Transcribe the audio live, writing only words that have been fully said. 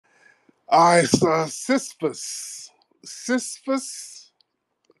I Sisyphus. Sisyphus.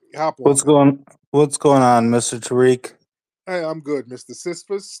 Hop on What's that. going on, Mr. Tariq? Hey, I'm good, Mr.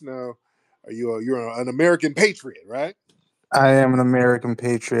 Sisyphus. Now, you're an American patriot, right? I am an American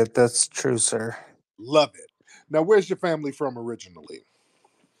patriot. That's true, sir. Love it. Now, where's your family from originally?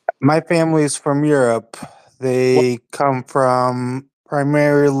 My family is from Europe. What? They come from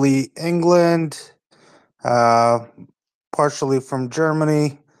primarily England, uh, partially from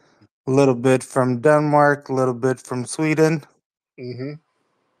Germany, a little bit from Denmark, a little bit from Sweden, Mm-hmm.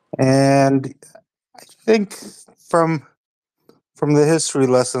 and I think from from the history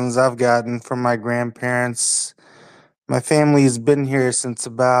lessons I've gotten from my grandparents, my family's been here since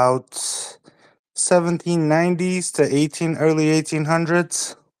about 1790s to 18 early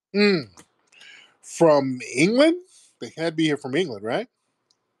 1800s. Mm. From England? They had to be here from England, right?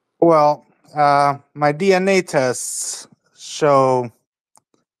 Well, my DNA tests show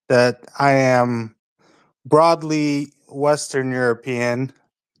that I am broadly Western European,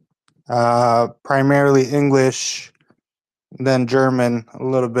 primarily English, then German, a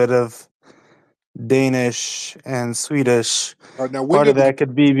little bit of Danish and Swedish. All right. Now, when Part of did that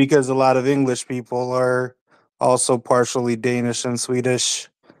could be because a lot of English people are also partially Danish and Swedish,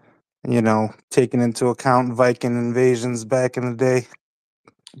 taking into account Viking invasions back in the day.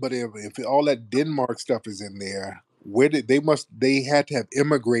 but if all that Denmark stuff is in there, where did they had to have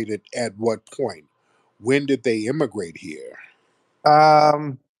immigrated at what point? When did they immigrate here?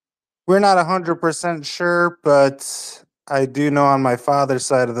 Um, we're not 100% sure, but I do know on my father's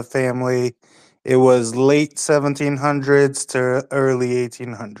side of the family, it was late 1700s to early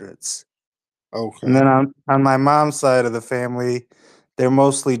 1800s. And Okay. then on my mom's side of the family, they're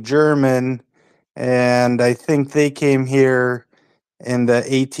mostly German, and I think they came here in the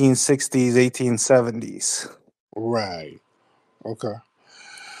 1860s, 1870s. Right. Okay.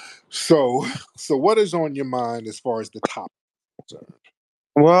 So, so what is on your mind as far as the topic is concerned?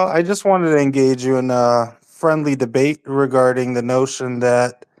 Well, I just wanted to engage you in a friendly debate regarding the notion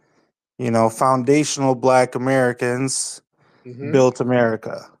that, foundational Black Americans Mm-hmm. built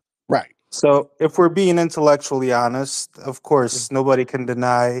America. Right. So, if we're being intellectually honest, of course, nobody can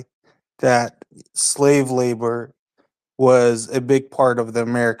deny that slave labor was a big part of the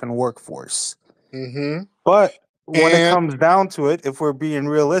American workforce. Mm-hmm. But when it And comes down to it, if we're being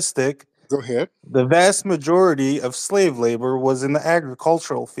realistic, go ahead. the vast majority of slave labor was in the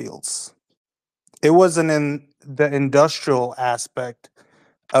agricultural fields. It wasn't in the industrial aspect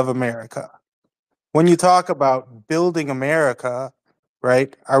of America. When you talk about building America,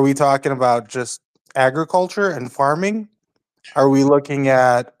 right, are we talking about just agriculture and farming? Are we looking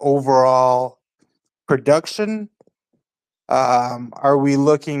at overall production? Are we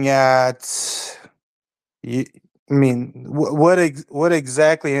looking at You, I mean, what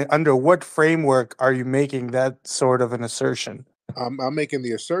exactly under what framework are you making that sort of an assertion? I'm making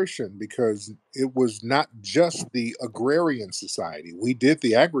the assertion because it was not just the agrarian society. We did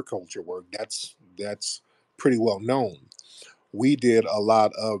the agriculture work. That's pretty well known. We did a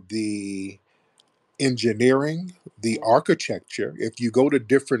lot of the engineering, the architecture. If you go to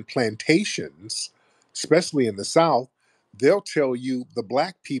different plantations, especially in the South, they'll tell you the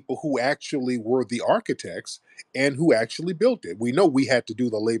black people who actually were the architects and who actually built it. We know we had to do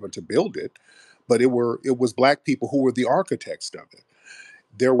the labor to build it, but it was black people who were the architects of it.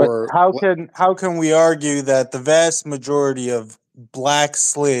 There But were how can we argue that the vast majority of black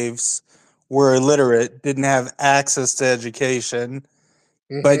slaves were illiterate, didn't have access to education,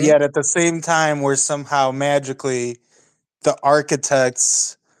 but Mhm. yet at the same time were somehow magically the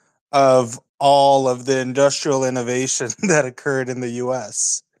architects of all of the industrial innovation that occurred in the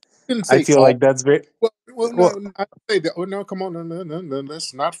U.S.? Didn't I say feel all. like that's very Well, well. no, I say that. Oh no, come on, no, no, no, no.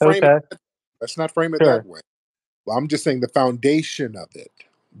 Let's not frame it. Okay, Let's not frame it that sure. way. Well, I'm just saying the foundation of it.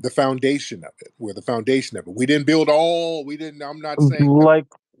 The foundation of it. We're the foundation of it. We didn't build all. We didn't. I'm not saying Like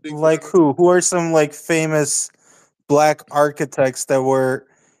buildings like around. who? Who are some like famous black architects that were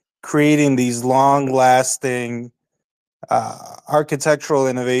creating these long lasting architectural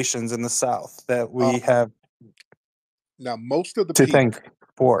innovations in the South that we Um, have now, most of the to people, thank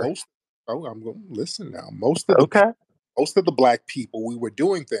for? most. Oh, I'm going to listen now. Most of the black people, we were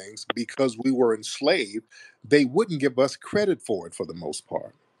doing things because we were enslaved. They wouldn't give us credit for it for the most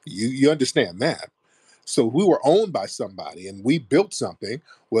part. You understand that? So we were owned by somebody and we built something.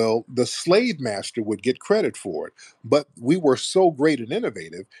 Well, the slave master would get credit for it. But we were so great and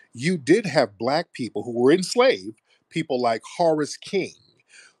innovative. You did have black people who were enslaved, people like Horace King,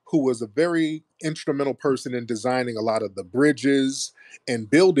 who was a very instrumental person in designing a lot of the bridges and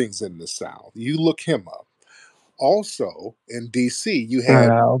buildings in the South. You look him up. also in DC, you had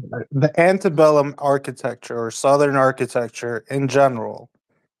Well, the antebellum architecture or Southern architecture in general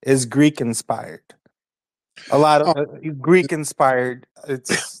is Greek inspired. A lot of um, Greek inspired.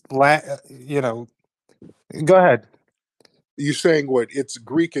 Go ahead. you saying what it's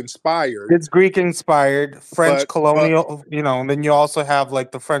Greek inspired, It's Greek inspired, French but colonial, and then you also have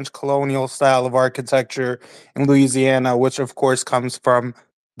like the French colonial style of architecture in Louisiana, which of course comes from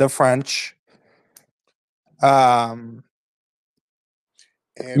the French. Um,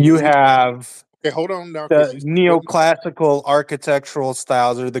 and you Louis. have Okay, hold on now, because the you let me, neoclassical architectural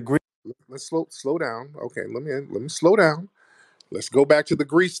styles or the Greek. let's slow down. Okay, let me slow down. Let's go back to the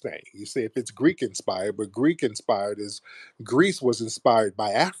Greece thing. You say if it's Greek inspired, but Greek inspired is Greece was inspired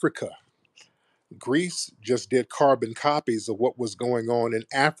by Africa. Greece just did carbon copies of what was going on in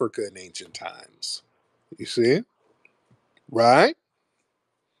Africa in ancient times. You see? Right?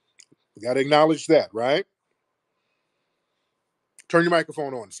 We got to acknowledge that, right? Turn your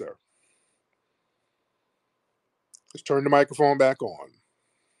microphone on, sir. Let's turn the microphone back on.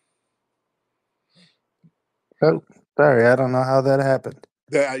 Oh, sorry, I don't know how that happened.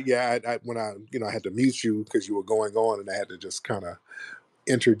 Yeah, when I had to mute you because you were going on, and I had to just kind of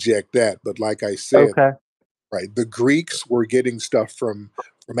interject that. But like I said, Okay, right, the Greeks were getting stuff from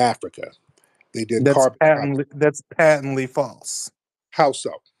Africa. They did that's carbon copies. patently false. How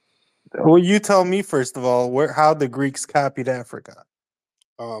so? Well, you tell me first of all how the Greeks copied Africa.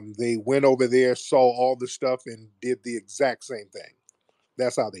 They went over there, saw all the stuff, and did the exact same thing.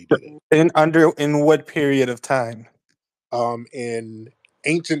 That's how they did it. In what period of time? In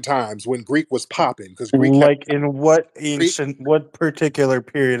ancient times when Greek was popping, because Like in Greek, what particular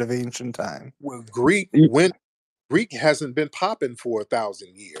period of ancient time? well, Greek hasn't been popping for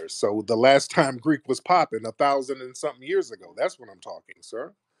 1,000 years. So the last time Greek was popping, 1,000 and something years ago. That's what I'm talking,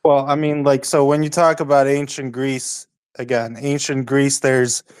 sir. Well, I mean, like, so when you talk about ancient Greece, again, ancient Greece,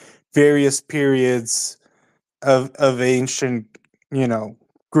 there's various periods of ancient, you know,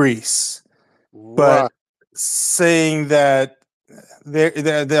 Greece. Right, But saying that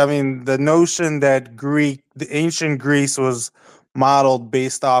I mean, the notion that the ancient Greece was modeled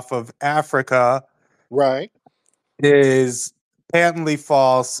based off of Africa right. is patently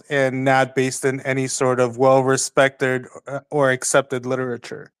false and not based in any sort of well-respected or accepted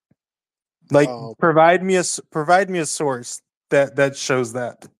literature. Like, Um, provide me a source that shows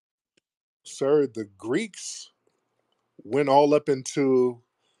that. Sir, the Greeks went all up into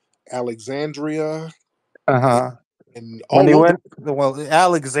Alexandria Uh and, huh. and When all they over went, well,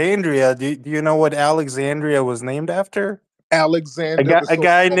 Alexandria. Do you know what Alexandria was named after? Alexander the A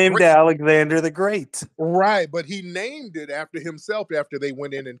guy so-called named Great. Alexander the Great. Right, but he named it after himself after they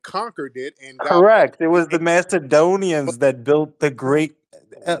went in and conquered it and got all Correct. It the was the Macedonians that built the great.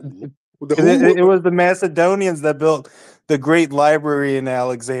 Uh, the who it was the Macedonians that built the great library in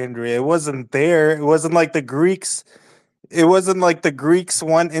Alexandria. It wasn't there. It wasn't like the Greeks. It wasn't like the Greeks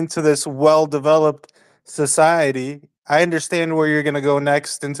went into this well-developed society. I understand where you're going to go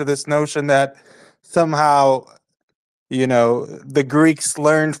next into this notion that somehow, the Greeks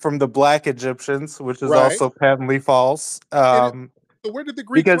learned from the Black Egyptians, which is right. also patently false. And so where did the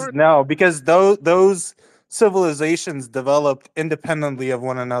Greeks Because learn? no, because those civilizations developed independently of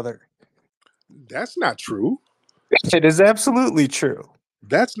one another. That's not true. It is absolutely true.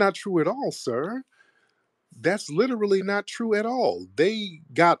 That's not true at all, sir. That's literally not true at all. They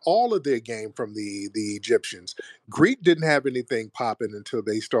got all of their game from the Egyptians. Greek didn't have anything popping until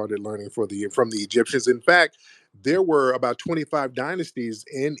they started learning from the Egyptians. In fact, there were about 25 dynasties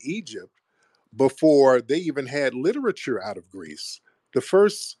in Egypt before they even had literature out of Greece. The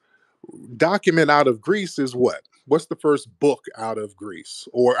first document out of Greece is what? What's the first book out of Greece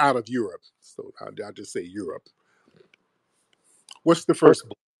or out of Europe? So I'll just say Europe. What's the first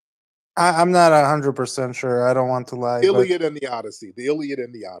book? I'm not 100% sure. I don't want to lie, but Iliad and the Odyssey. The Iliad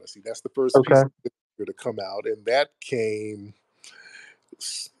and the Odyssey. That's the first piece okay. of literature to come out, and that came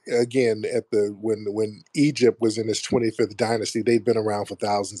again at the when Egypt was in its 25th dynasty. They've been around for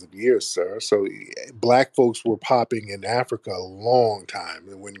thousands of years, sir. So black folks were popping in Africa a long time,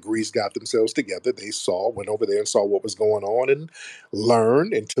 and when Greece got themselves together, they went over there and saw what was going on, and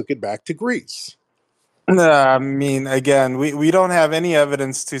learned and took it back to Greece. I mean, again, we don't have any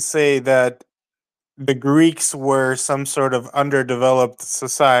evidence to say that the Greeks were some sort of underdeveloped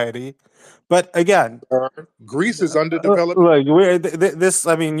society. But again, Greece is underdeveloped. look, this,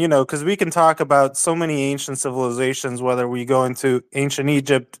 I mean, because we can talk about so many ancient civilizations, whether we go into ancient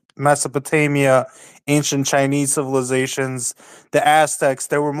Egypt, Mesopotamia, ancient Chinese civilizations, the Aztecs.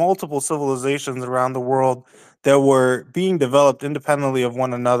 There were multiple civilizations around the world that were being developed independently of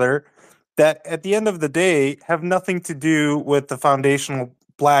one another. that at the end of the day have nothing to do with the foundational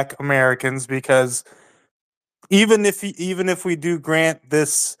Black Americans, because even if we do grant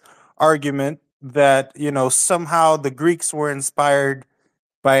this argument that somehow the Greeks were inspired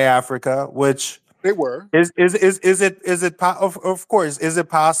by Africa, which They were. of course, is it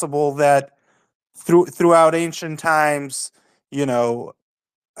possible that throughout ancient times, you know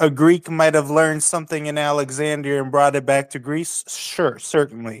a Greek might have learned something in Alexandria and brought it back to Greece? Sure,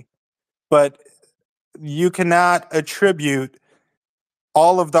 certainly. But you cannot attribute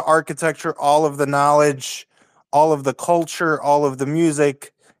all of the architecture, all of the knowledge, all of the culture, all of the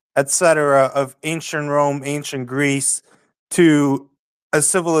music, etc., of ancient Rome, ancient Greece, to a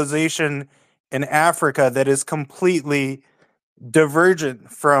civilization in Africa that is completely divergent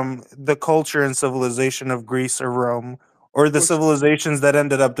from the culture and civilization of Greece or Rome, or the Well, civilizations that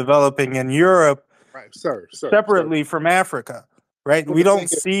ended up developing in Europe right, sir. separately from Africa. Right? Well, We the don't thing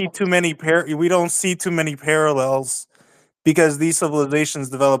is, see too many we don't see too many parallels because these civilizations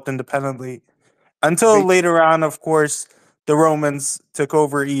developed independently until they, later on. Of course, the Romans took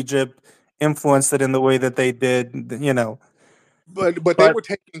over Egypt, influenced it in the way that they did. but they But were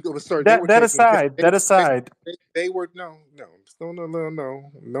taking, sir. They that were that taking. aside, that aside, They were no.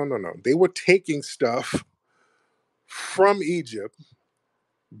 They were taking stuff from Egypt,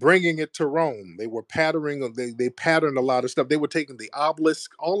 bringing it to Rome. They were patterning. They patterned a lot of stuff. They were taking the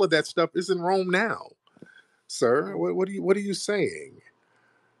obelisk. All of that stuff is in Rome now, sir. What are you saying?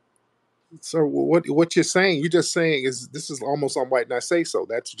 So what you're saying? You're just saying is this is almost on white not say so.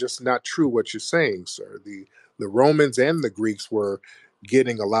 That's just not true. What you're saying, sir. The Romans and the Greeks were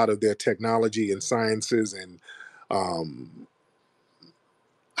getting a lot of their technology and sciences and um,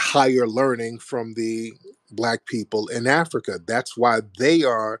 higher learning from the black people in Africa. That's why they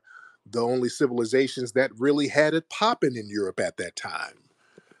are the only civilizations that really had it popping in Europe at that time.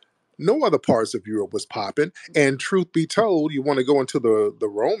 No other parts of Europe was popping. And truth be told, you want to go into the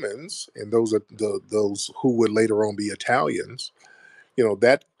Romans, and those are those who would later on be Italians.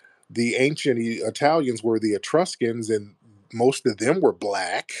 That the ancient Italians were the Etruscans, and most of them were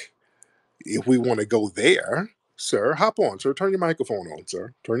black. If we want to go there, sir, hop on, sir. Turn your microphone on,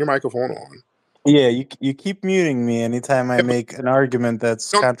 sir. Turn your microphone on. yeah, you keep muting me anytime I Yeah, but make an argument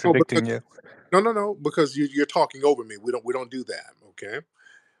that's no, no, contradicting you. no, because you're talking over me. We don't do that. Okay.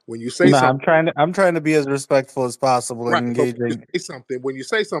 When you say No, something. I'm trying to be as respectful as possible and Right, but engaging. when you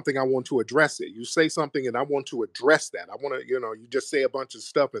say something, I want to address it. You say something, and I want to address that. I want to, you just say a bunch of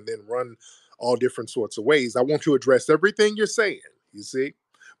stuff and then run all different sorts of ways. I want to address everything you're saying. You see,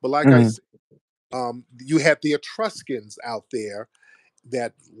 but like I Mhm. said, you had the Etruscans out there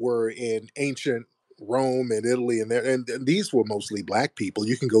that were in ancient Rome and Italy, and these were mostly black people.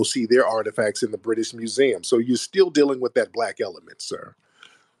 You can go see their artifacts in the British Museum. So you're still dealing with that black element, sir.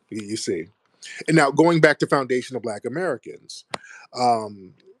 You see. And now going back to foundational Black Americans,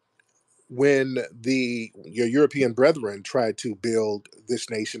 um, when your European brethren tried to build this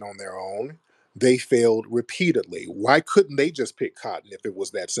nation on their own, they failed repeatedly. Why couldn't they just pick cotton if it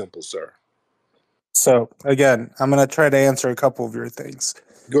was that simple, sir? So again, I'm going to try to answer a couple of your things.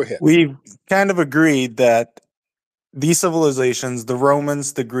 Go ahead. We've kind of agreed that these civilizations, the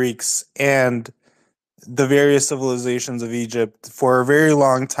Romans, the Greeks, and the various civilizations of Egypt, for a very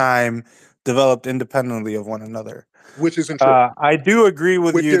long time, developed independently of one another. Which isn't true. I do agree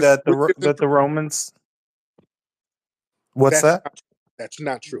with you that Which isn't that the true. Romans. What's That's that? not that's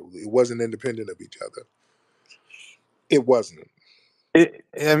not true. It wasn't independent of each other. It wasn't.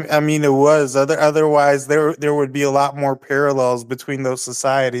 I mean, it was. Otherwise, there would be a lot more parallels between those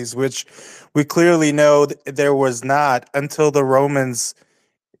societies, which we clearly know there was not until the Romans,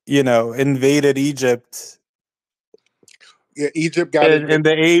 invaded Egypt Yeah, Egypt got in invaded.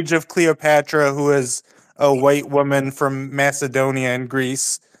 the age of Cleopatra, who is a white woman from Macedonia and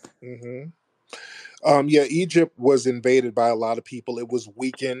Greece. Hmm. Yeah, Egypt was invaded by a lot of people. It was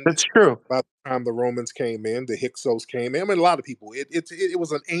weakened That's true. by the time the Romans came in, the Hyksos came in. I mean, a lot of people. It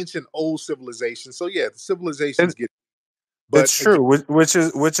was an ancient, old civilization. So yeah, the civilizations It, get. But it's again, true, which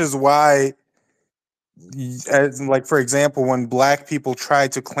is why, as, like for example, when black people try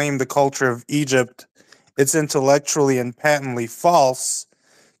to claim the culture of Egypt, it's intellectually and patently false.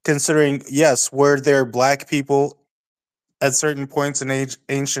 Considering, yes, were there black people at certain points in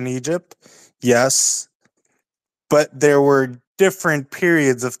ancient Egypt? Yes, but there were different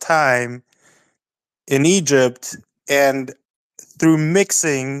periods of time in Egypt, and through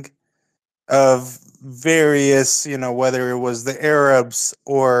mixing of various, whether it was the Arabs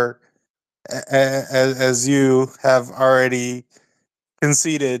or, as you have already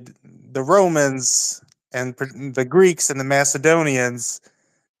conceded, the Romans and the Greeks and the Macedonians,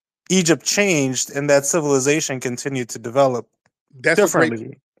 Egypt changed and that civilization continued to develop That's a great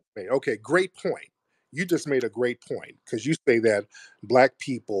differently. point. Okay, great point. You just made a great point because you say that black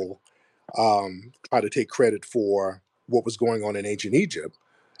people try to take credit for what was going on in ancient Egypt.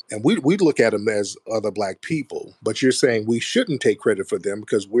 And we look at them as other black people, but you're saying we shouldn't take credit for them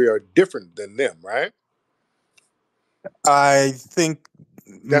because we are different than them, right? I think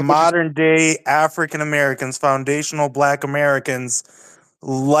That's what you modern day African Americans, foundational black Americans,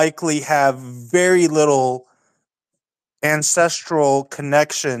 likely have very little ancestral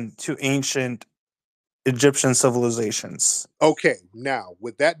connection to ancient Egyptian civilizations. okay. Now,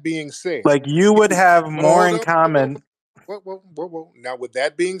 with that being said, Like you would you have more hold in up, whoa, common. whoa. Now, with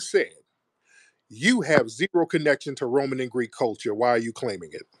that being said, you have zero connection to Roman and Greek culture. Why are you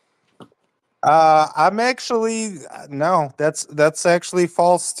claiming it, I'm actually no, that's actually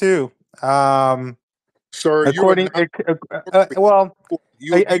false too. Um, sir? You are according, not. well,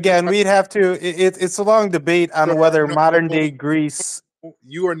 You do again, not, we'd have to. It's a long debate on sir. whether No, modern day Greece.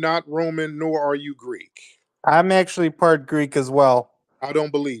 you are not Roman, nor are you Greek. I'm actually part Greek as well. I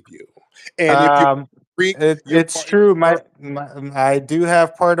don't believe you. And if you're Um, Greek, you're it's true. I do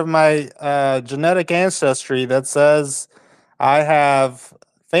have part of my genetic ancestry that says I have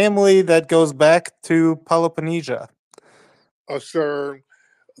family that goes back to Peloponnesia. sir.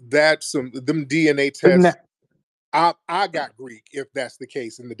 That's some them DNA N- tests. I got Greek if that's the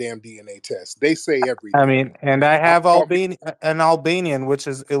case in the damn DNA test. They say I everything. mean, and I I'm have talking, An Albanian, which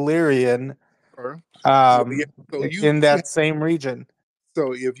is Illyrian, sir. Well, yeah. um, So you in that same region.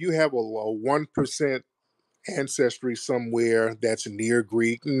 so if you have a 1% ancestry somewhere that's near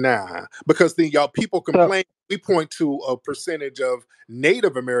Greek, nah. Because then y'all people So, complain. We point to a percentage of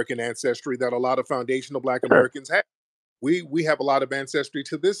Native American ancestry that a lot of foundational Black sure. Americans have. We have a lot of ancestry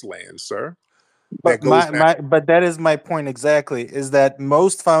to this land, sir. That But goes back. but that is my point exactly, is that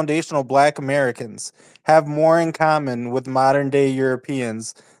most foundational black Americans have more in common with modern day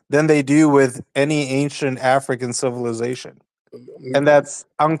Europeans than they do with any ancient African civilization. And that's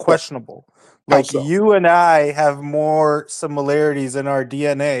So unquestionable. how Like so? you and I have more similarities in our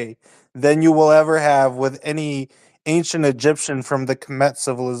DNA than you will ever have with any ancient Egyptian from the Kemet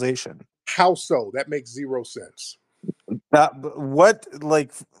civilization. How so? That makes zero sense. What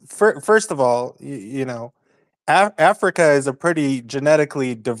like first of all, you know, Africa is a pretty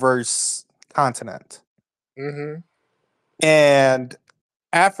genetically diverse continent, Hmm. and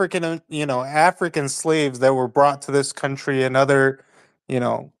African slaves that were brought to this country and other,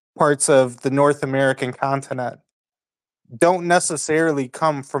 parts of the North American continent don't necessarily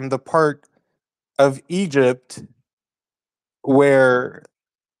come from the part of Egypt where,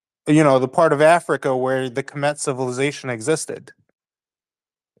 the part of Africa where the Kemet civilization existed.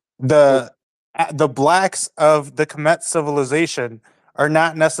 Oh, The blacks of the Kemet civilization are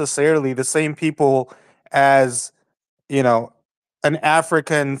not necessarily the same people as, you know an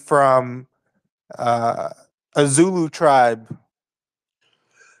African from uh, a Zulu tribe.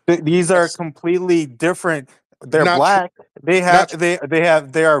 These are that's completely different. They're not true. black. They Not have true.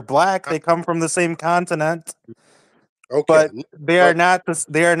 they are black. Not They come from the same continent, true. Okay, but they are but not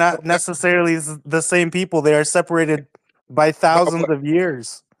they are no, not necessarily the same people. They are separated by no, thousands but of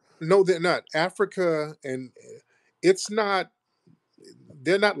years. no, they're not. Africa and it's not.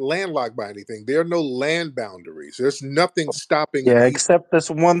 They're not landlocked by anything. There are no land boundaries. There's nothing stopping Yeah, you. except this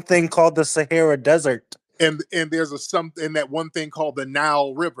one thing called the Sahara Desert. And there's a some in that one thing called the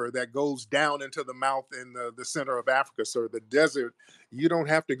Nile River that goes down into the mouth in the center of Africa. So the desert, you don't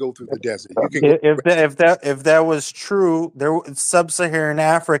have to go through the desert. You can go. If that was true, sub-Saharan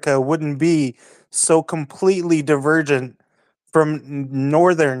Africa wouldn't be so completely divergent from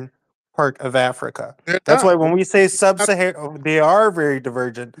northern part of Africa. They're That's why not. when we say sub-Saharan, they are very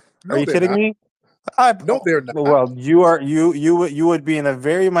divergent. Are No, you they're kidding not. me? No, they're not. Well, you would be in a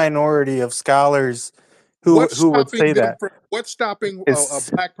very minority of scholars What's who would stopping say them that. from? What's stopping a It's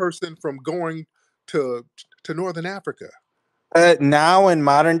black person from going to Northern Africa? now in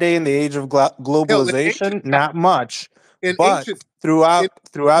modern day, in the age of Hell, in ancient globalization, times, not much, in but ancient, in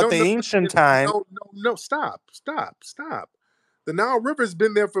throughout no, the no, ancient in, time. no, stop. The Nile River's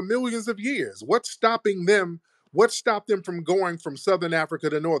been there for millions of years. What's stopping them? What stopped them from going from Southern Africa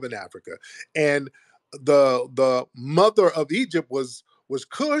to Northern Africa? And the mother of Egypt was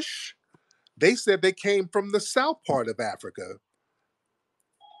Cush. They said they came from the south part of Africa.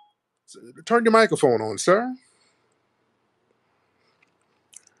 So, turn your microphone on, sir.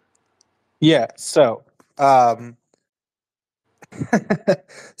 Yeah. Um,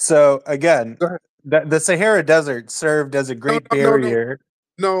 so again, Go ahead. the Sahara Desert served as a No, great no, no, no, barrier.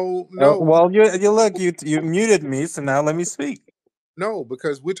 no, no. Well, you look, you muted me, so now let me speak. No,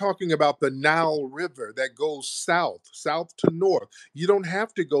 because we're talking about the Nile River that goes south to north. You don't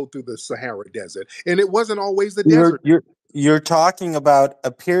have to go through the Sahara Desert, and it wasn't always the You're desert. you're you're talking about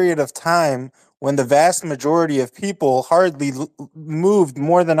a period of time when the vast majority of people hardly moved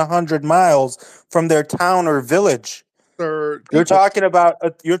more than 100 miles from their town or village. Sir, You're people, talking about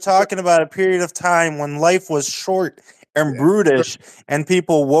you're sir, talking about a period of time when life was short and yeah, sir, brutish, and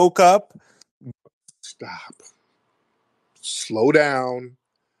people woke up. stop, slow down.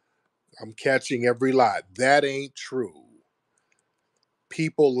 I'm catching every lie. That ain't true.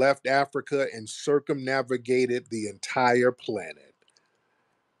 People left Africa and circumnavigated the entire planet.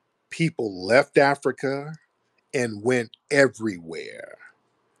 People left Africa and went everywhere.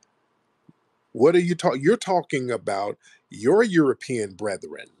 What are you talking? You're talking about your European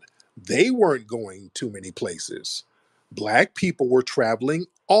brethren. They weren't going too many places. Black people were traveling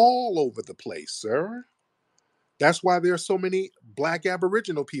all over the place, sir. That's why there are so many black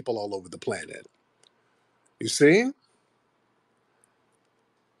Aboriginal people all over the planet. You see?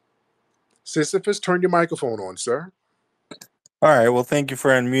 Sisyphus, turn your microphone on, sir. All right, well, thank you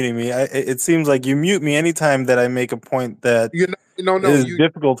for unmuting me. It seems like you mute me anytime that I make a point that You know, no, no, is you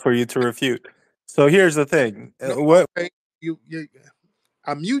difficult for you to refute. So here's the thing. no, What okay. You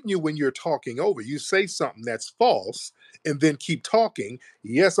I'm muting you when you're talking over. You say something that's false and then keep talking.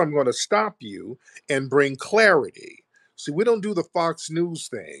 Yes, I'm going to stop you and bring clarity. See, we don't do the Fox News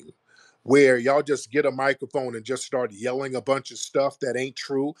thing where y'all just get a microphone and just start yelling a bunch of stuff that ain't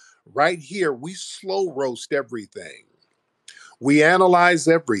true. Right here, we slow roast everything. We analyze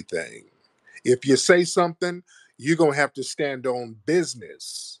everything. If you say something, you're going to have to stand on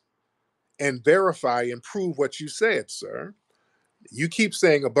business and verify and prove what you said, sir. You keep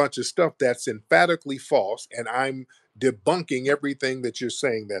saying a bunch of stuff that's emphatically false, and I'm debunking everything that you're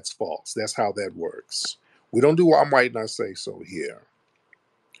saying that's false. That's how that works. We don't do I might not say so here.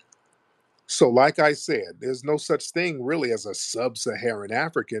 So, like I said, there's no such thing really as a sub Saharan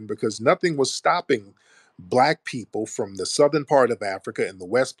African because nothing was stopping black people from the southern part of Africa and the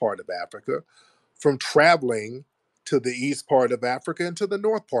west part of Africa from traveling to the east part of Africa and to the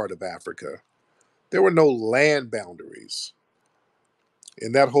north part of Africa. There were no land boundaries.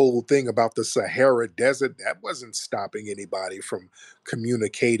 And that whole thing about the Sahara Desert, that wasn't stopping anybody from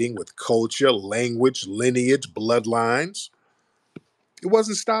communicating with culture, language, lineage, bloodlines. It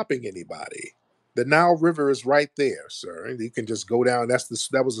wasn't stopping anybody. The Nile River is right there, sir. And you can just go down.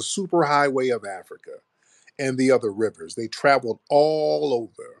 That was a super highway of Africa and the other rivers. They traveled all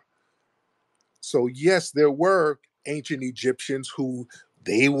over. So yes, there were ancient Egyptians who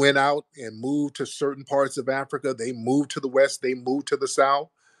they went out and moved to certain parts of Africa. They moved to the west, they moved to the south.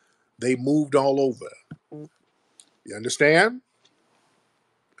 They moved all over. You understand?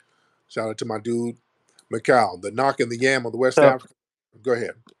 Shout out to my dude, Macau, the knock and the yam of the West so Africa. Go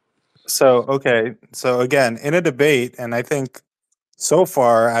ahead. okay. So again, in a debate, and I think so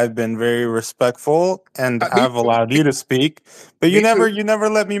far I've been very respectful and Me I've too. allowed you to speak, but Me too. you never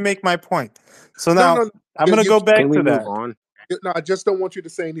let me make my point. So No, now no, I'm you, gonna you go Can back we to move that. on? no, I just don't want you to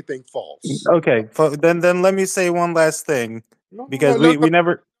say anything false. Okay, then let me say one last thing No, no, no, because no, no. we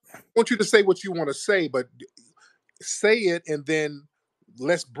never. I want you to say what you want to say, but say it and then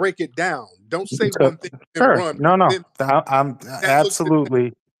let's break it down. Don't say So, one thing and sure, run. no, Then I'm that looks deceptive.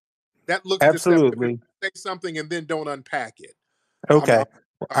 absolutely, That looks deceptive. If you absolutely say something and then don't unpack it. okay.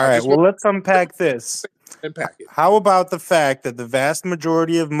 All I right, just well, want let's to unpack this. unpack it. How about the fact that the vast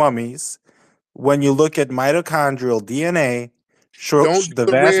majority of mummies, when you look at mitochondrial DNA, Don't do the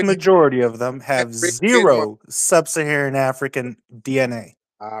the vast majority of them that have redhead zero sub-Saharan African DNA.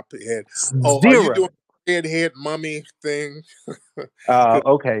 head. Oh, are you doing Zero. redhead mummy thing?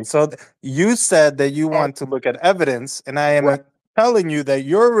 Okay, so you said that you Oh, want to look at evidence, and I am right. telling you that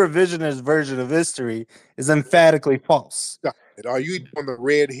your revisionist version of history is emphatically false. Stop it. Are you doing the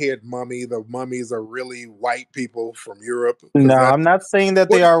redhead mummy? The mummies are really white people from Europe No, because that. I'm not saying that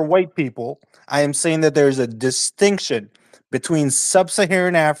they What? are white people. I am saying that there's a distinction between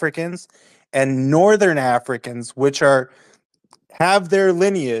sub-Saharan Africans and northern Africans, which are have their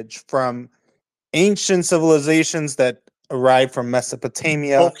lineage from ancient civilizations that arrived from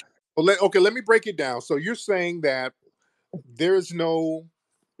Mesopotamia. Okay. Well, okay. Let me break it down. So you're saying that there is no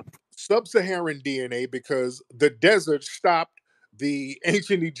sub-Saharan DNA because the desert stopped the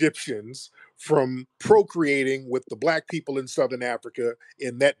ancient Egyptians from procreating with the black people in southern Africa,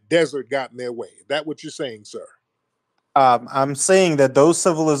 and that desert got in their way. Is that what you're saying, sir? I'm saying that those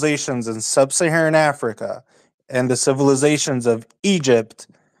civilizations in sub-Saharan Africa and the civilizations of Egypt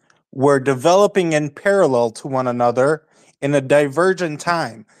were developing in parallel to one another in a divergent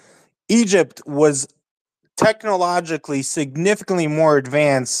time. Egypt was technologically significantly more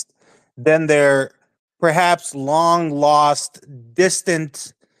advanced than their perhaps long lost,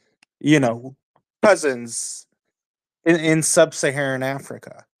 distant, you know, cousins in sub-Saharan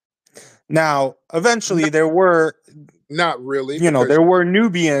Africa. Now, eventually, Not, there were, not really, because there were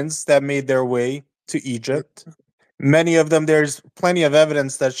Nubians that made their way to Egypt. Many of them, there's plenty of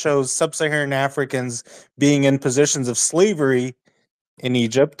evidence that shows sub-Saharan Africans being in positions of slavery in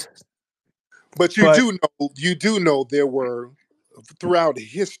Egypt. but But you do know there were throughout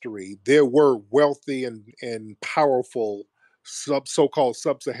history there were wealthy and powerful so-called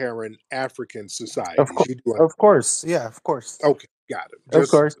sub-Saharan African of societies. course, You do of course, yeah, of course, okay, got it. of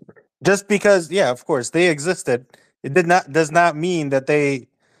Just course. Just because, yeah, of course, they existed, it does not mean that they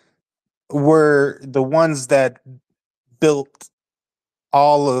were the ones that built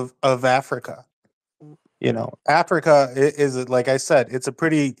all of Africa. Africa is, like I said, it's a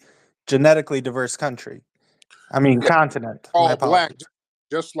pretty genetically diverse country. I mean, yeah, continent. My all black, apologies.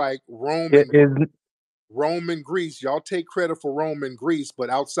 just like Rome It and is. Rome and Greece. Y'all take credit for Rome and Greece, but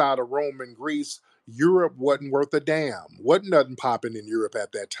outside of Rome and Greece, Europe wasn't worth a damn. Wasn't nothing popping in Europe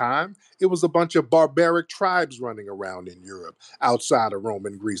at that time. It was a bunch of barbaric tribes running around in Europe outside of Rome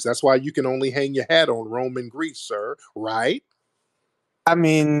and Greece. That's why you can only hang your hat on Rome and Greece, sir. Right? I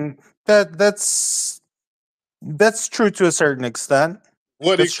mean, that's true to a certain extent.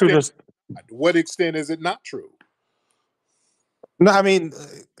 What That's true. extent? To What extent is it not true? no, I mean,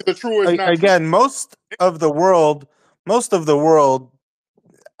 The true is not true. again, most of the world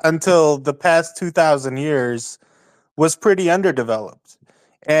until the past 2,000 years was pretty underdeveloped,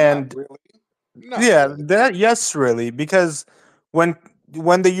 Not and really. Not yeah, really. that yes, really, because when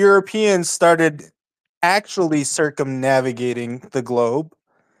when the Europeans started actually circumnavigating the globe,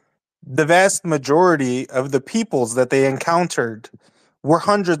 the vast majority of the peoples that they encountered were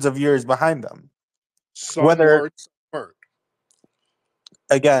hundreds of years behind them. Some Whether were, some weren't.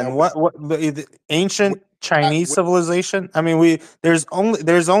 Now, again, what the when, ancient Chinese when, civilization? I mean, we there's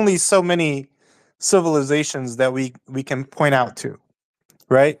only so many civilizations that we can point out to,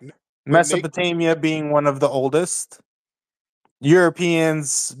 right? when they Mesopotamia being one of the oldest,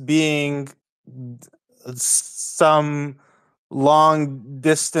 Europeans being some long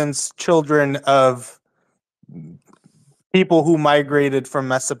distance children of people who migrated from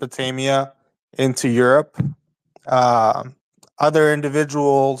Mesopotamia into Europe, uh, other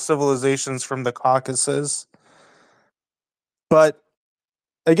individual civilizations from the Caucasus. But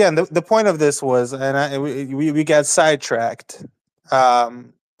again, the point of this was, and we got sidetracked.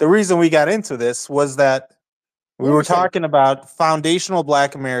 The reason we got into this was that we what were was that? talking about foundational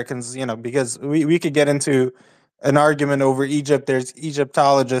Black Americans, because we could get into an argument over Egypt. There's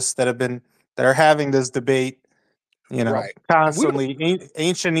Egyptologists that are having this debate, Right. And we don't constantly.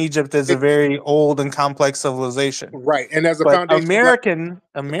 Ancient Egypt is a it, very old and complex civilization, right. And as a but foundation black as a foundation American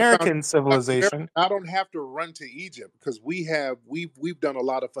black American, civilization, I don't have to run to Egypt because we've done a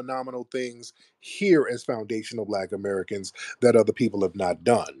lot of phenomenal things here as foundational black Americans that other people have not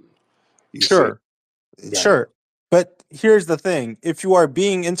done. You see. sure, Right. sure. But here's the thing: if you are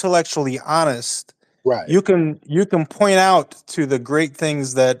being intellectually honest, Right. you can point out to the great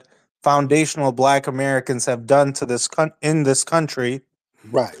things that foundational Black Americans have done to in this country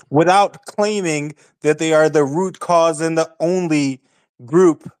Right. without claiming that they are the root cause and the only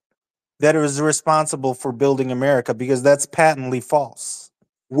group that is responsible for building America, because that's patently false.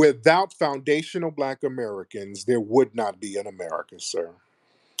 Without foundational black Americans, there would not be an America, sir.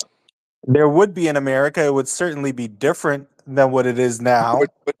 There would be an America. It would certainly be different than what it is now.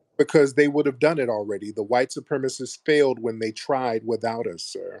 Because they would have done it already. The white supremacists failed when they tried without us,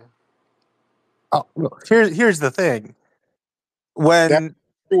 sir. Oh, look, here's the thing. That's When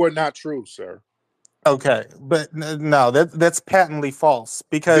true or not true, sir. Okay, but no, that's patently false,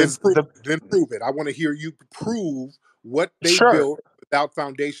 Then because prove then prove it. I want to hear you prove what they sure. built without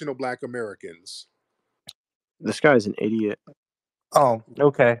foundational black Americans. This guy's an idiot. Oh,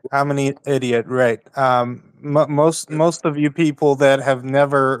 okay. I'm an idiot, right? Most of you people that have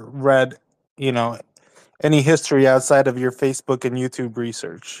never read, you know, any history outside of your Facebook and YouTube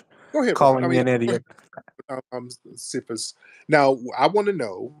research, Go ahead, Ron. calling I me mean, an go idiot. ahead, Cephas. Now, I want to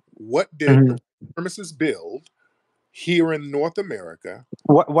know what did the Mhm. supremacists build here in North America?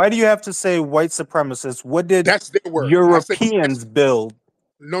 Why do you have to say white supremacists? What did That's their word. I say that's Europeans build?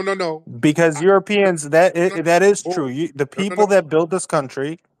 no, no, no. Because I, Europeans, no, that is no, true. The no, no, people no. that built this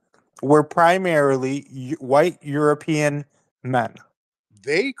country were primarily white European men.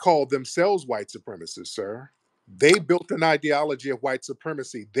 They called themselves white supremacists, sir. They built an ideology of white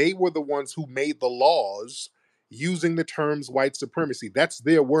supremacy. They were the ones who made the laws using the terms white supremacy. That's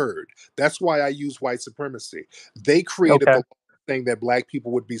their word. That's why I use white supremacy. They created Okay. the law saying that black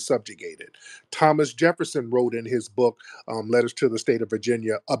people would be subjugated. Thomas Jefferson wrote in his book, Letters to the State of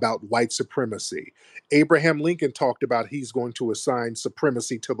Virginia, about white supremacy. Abraham Lincoln talked about he's going to assign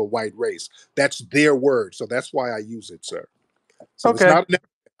supremacy to the white race. That's their word. So that's why I use it, sir. So it's Okay. not,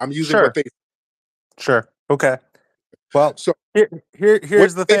 I'm using Sure. what they, Sure. Okay. Well, so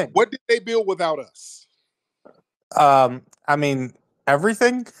here's the thing. what did they build without us? I mean,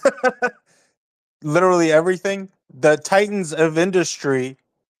 everything, literally everything. The titans of industry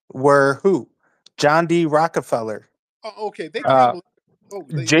were who? John D. Rockefeller, Oh, okay, they uh, came. Oh,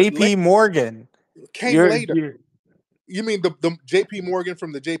 they J.P. Morgan. came You're, later. you're You mean the J.P. Morgan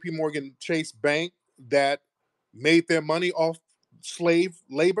from the J.P. Morgan Chase Bank that made their money off slave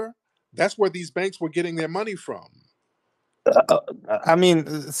labor? That's where these banks were getting their money from. I mean,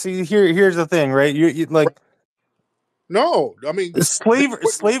 see, here's the thing, right? You Right? like No, I mean,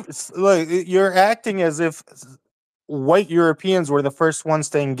 like you're acting as if white Europeans were the first ones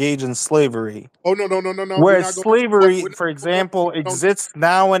to engage in slavery, oh no. We're whereas not going. What? slavery, We're not, for no, example, no, exists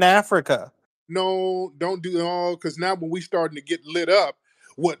now in Africa. no, don't do all because now when we starting to get lit up,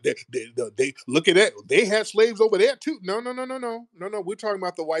 what they look at that they had slaves over there too. No. We're talking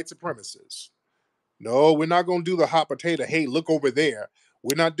about the white supremacists. No, we're not going to do the hot potato. Hey, look over there.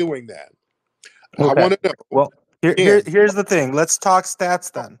 We're not doing that. I Okay. want to know Well, again. here's the thing. Let's talk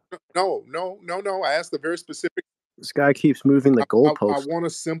stats then. No. I asked a very specific. This guy keeps moving the I goalpost. want a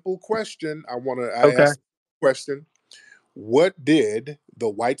simple question. I Okay. asked a question. What did the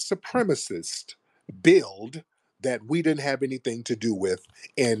white supremacist build that we didn't have anything to do with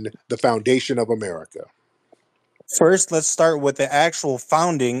in the foundation of America? First, let's start with the actual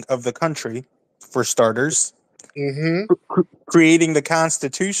founding of the country, for starters. Mm-hmm. Creating the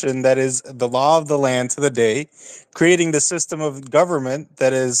Constitution that is the law of the land to the day, creating the system of government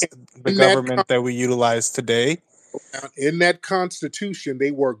that is the In that government that we utilize today. in that Constitution,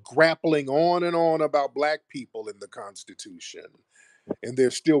 they were grappling on and on about black people in the Constitution. And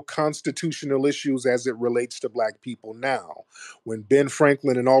there's still constitutional issues as it relates to black people now. When Ben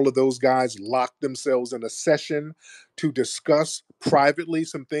Franklin and all of those guys locked themselves in a session to discuss privately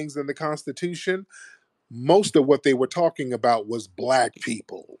some things in the Constitution, most of what they were talking about was black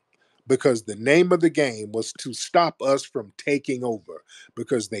people because the name of the game was to stop us from taking over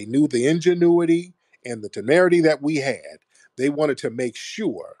because they knew the ingenuity and the temerity that we had. They wanted to make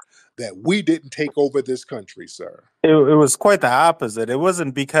sure that we didn't take over this country, sir. It was quite the opposite. It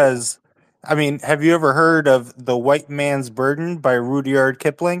wasn't because, I mean, have you ever heard of The White Man's Burden by Rudyard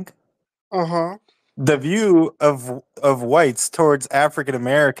Kipling? Uh-huh. The view of whites towards African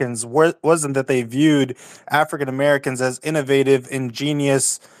Americans wasn't that they viewed African Americans as innovative,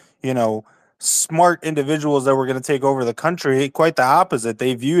 ingenious, you know, smart individuals that were going to take over the country. Quite the opposite.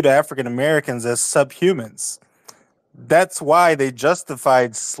 They viewed African Americans as subhumans. That's why they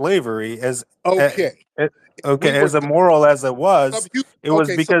justified slavery as Okay. We okay, were as immoral as it was. subhuman. It was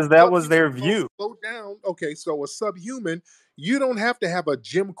Okay, so because that was subhuman. their view. Slow down. Okay, so a subhuman, you don't have to have a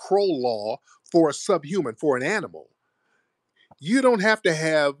Jim Crow law for a subhuman, for an animal. You don't have to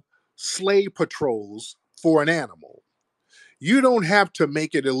have slave patrols for an animal. You don't have to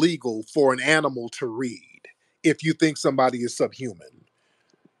make it illegal for an animal to read if you think somebody is subhuman.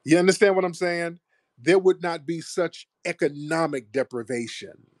 You understand what I'm saying? There would not be such economic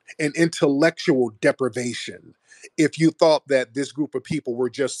deprivation and intellectual deprivation if you thought that this group of people were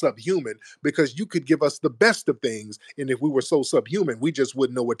just subhuman because you could give us the best of things. And if we were so subhuman, we just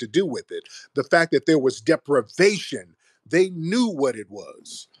wouldn't know what to do with it. The fact that there was deprivation, they knew what it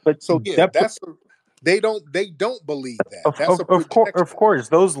was. But So yeah, they don't believe that. That's a Of projection. course,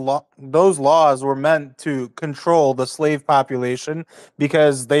 those laws were meant to control the slave population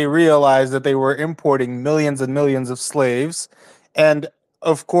because they realized that they were importing millions and millions of slaves, and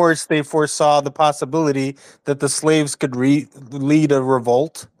of course, they foresaw the possibility that the slaves could lead a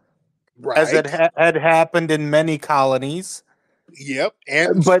revolt, as it Right. had happened in many colonies. Yep.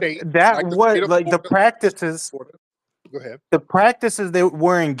 And But state that like the state what of like Florida. Florida. Go ahead. the practices they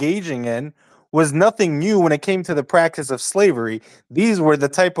were engaging in was nothing new when it came to the practice of slavery. These were the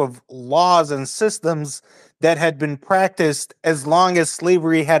type of laws and systems that had been practiced as long as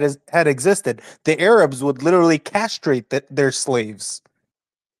slavery had existed. The Arabs would literally castrate their slaves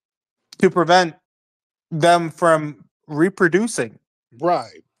to prevent them from reproducing.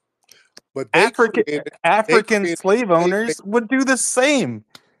 Right. But African they African created slave they, owners would do the same.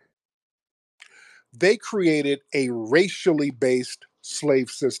 they created a racially based slave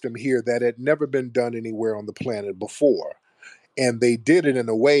system here that had never been done anywhere on the planet before. And they did it in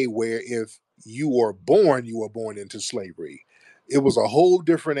a way where if you were born into slavery. It was a whole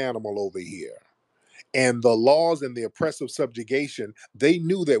different animal over here. And the laws and the oppressive subjugation, they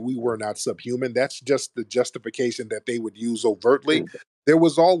knew that we were not subhuman. That's just the justification that they would use overtly. There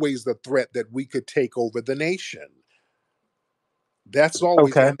was always the threat that we could take over the nation. That's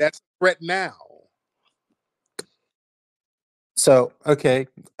always, Okay. and that's a threat now. So, okay.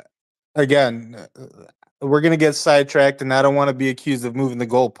 Again, we're going to get sidetracked, and I don't want to be accused of moving the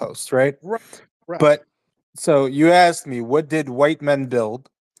goalposts, right? Right, right, But so you asked me, what did white men build?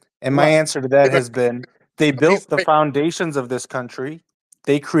 And my right. answer to that has been they A piece built of the paper. foundations of this country.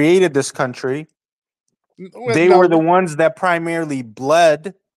 They created this country. They were the No, ones that primarily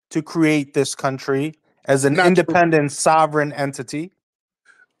bled to create this country as an not true. independent, sovereign entity.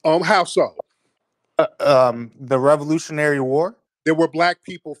 How so? The Revolutionary War. There were black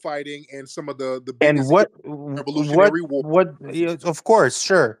people fighting, and some of the And biggest heroes of the Revolutionary War. yeah, of course,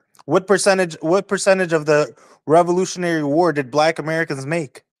 sure. What percentage of the Revolutionary War did black Americans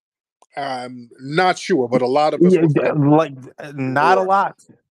make? I'm not sure, but a lot of us Yeah, were fighting like the not a war. lot.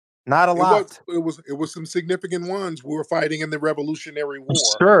 Not a It was lot. some significant ones. We were fighting in the Revolutionary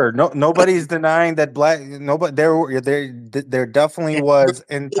War. Sure, nobody's denying that black. Nobody there definitely And the was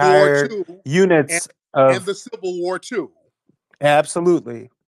Civil War entire too, and units and of the Civil War too. absolutely,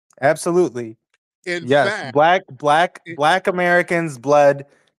 absolutely. In Yes, fact, black Americans bled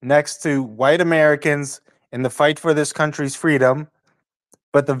next to white Americans in the fight for this country's freedom,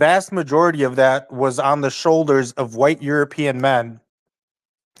 but the vast majority of that was on the shoulders of white European men.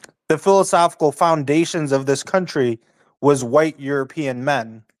 The philosophical foundations of this country was white European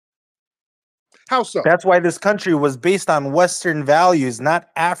men. how so? That's why this country was based on Western values, not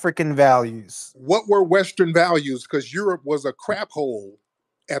African values. What were Western values? Because Europe was a crap hole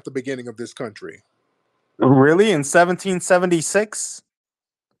at the beginning of this country. Really, in 1776,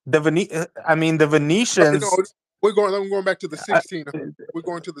 the No, Venetians. I'm going back to the uh, 16. We're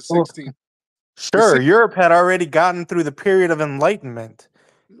going to the well, 16. The sure, six, Europe had already gotten through the period of Enlightenment.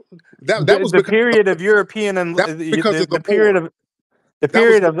 that was The because period of European and that was because of the the period Moors. of That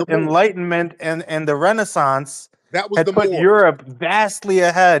was the Moors. Enlightenment and the Renaissance That was had the put Moors. Europe vastly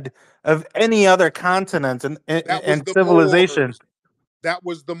ahead of any other continent That was and the civilization. Moors. That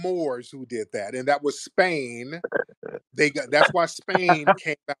was the Moors who did that, and that was Spain. That's why Spain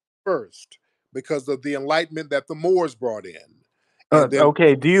came out first because of the Enlightenment that the Moors brought in, and then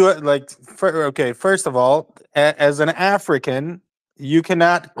Okay, do you okay, first of all, as an African, you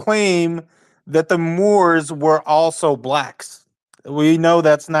cannot claim that the Moors were also blacks. We know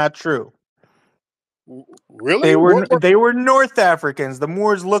that's not true. really, what were? They were North Africans. The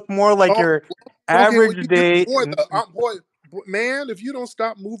Moors look more like Oh, your okay, well, average day. man, if you don't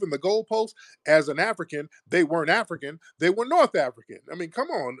stop moving the goalposts as an African, they weren't African, they were North African. I mean, come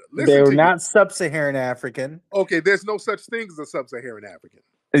on, They listen were to you. not sub-Saharan African. Okay, there's no such thing as a sub-Saharan African.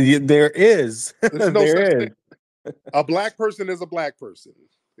 There is, There's no such there thing. is. A black person is a black person.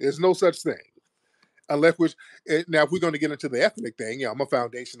 There's no such thing. Unless which now, if we're going to get into the ethnic thing, yeah, I'm a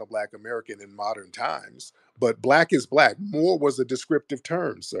foundational Black American in modern times, but black is black. Moor was a descriptive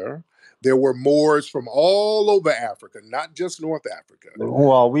term, sir. There were Moors from all over Africa, not just North Africa.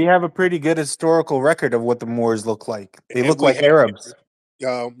 Well, we have a pretty good historical record of what the Moors look like. They And look we like had, Arabs.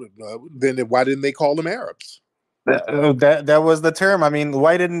 then why didn't they call them Arabs? That was the term. I mean,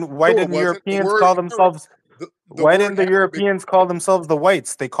 why No, it didn't wasn't. The Europeans word call Arab, themselves the why word didn't the Arabic, Europeans call themselves the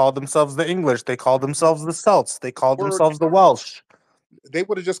whites? They called themselves the English. They called no, themselves the Celts. They called word themselves the Arab, Welsh. they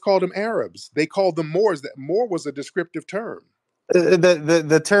would have just called them Arabs. They called them Moors. That Moor was a descriptive term.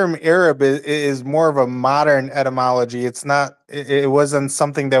 The term Arab is more of a modern etymology. It's not. It wasn't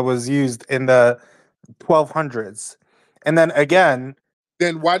something that was used in the 1200s. And then again,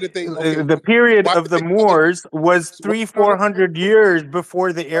 Then why did they? Okay, the period why of did the they call it? Moors was Why, three, no, no, four hundred years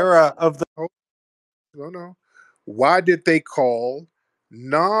before the no, era of the. no, no, no. Why did they call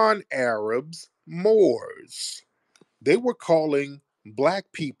non-Arabs Moors? They were calling black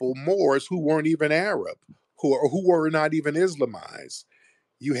people Moors who weren't even Arab, who were not even Islamized.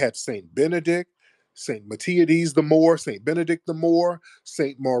 You had Saint Benedict, Saint Matthiades the Moor, Saint Benedict the Moor,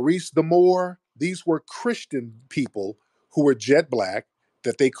 Saint Maurice the Moor. These were Christian people who were jet black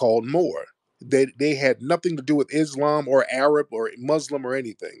that they called Moor. They had nothing to do with Islam or Arab or Muslim or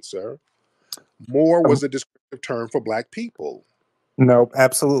anything, sir. Moor was a descriptive term for black people. No,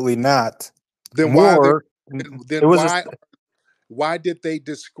 absolutely not. Then why then More, it then was a, why did they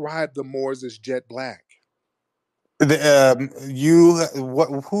describe the Moors as jet black? who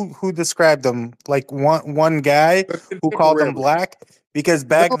described them like one guy The who called them contemporary. black because No,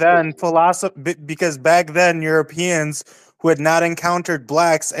 back then Europeans who had not encountered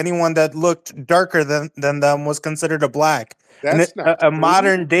blacks, anyone that looked darker than them was considered a black. And That's not a true.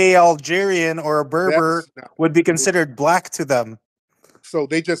 modern day Algerian or a Berber That's not would be true. considered black to them. So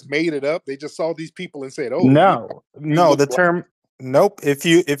they just made it up. They just saw these people and said, "Oh, you No, look the black." term nope. If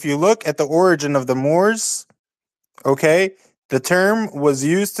you look at the origin of the Moors, okay, the term was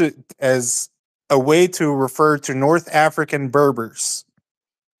used as a way to refer to North African Berbers.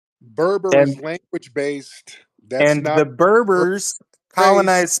 Berber is And language based. That's and not the Berbers race.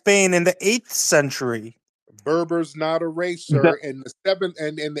 colonized Spain in the 8th century. Berber's not a race, The, sir. In the seventh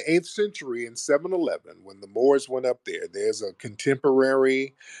and in the 8th century, in 711, when the Moors went up there, there's a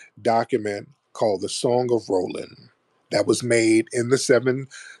contemporary document called the Song of Roland that was made in the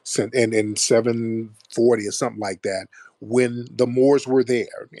in 740 or something like that, when the Moors were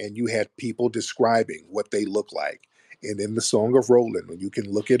there, and you had people describing what they look like. And in the Song of Roland, when you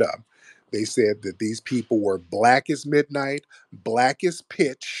can look it up, they said that these people were black as midnight, black as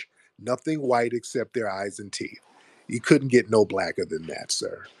pitch, nothing white except their eyes and teeth. You couldn't get no blacker than that,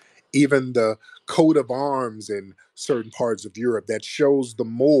 sir. Even the coat of arms in certain parts of Europe that shows the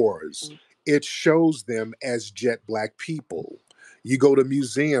Moors, it shows them as jet black people. You go to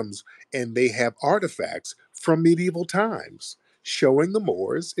museums and they have artifacts from medieval times showing the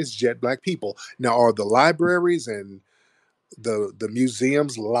Moors as jet black people. Now, are the libraries and the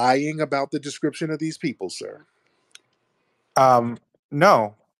museums lying about the description of these people, sir? um,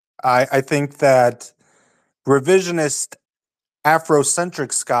 no, I think that revisionist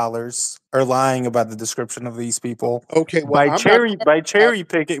Afrocentric scholars are lying about the description of these people Okay, well, I'm not talking about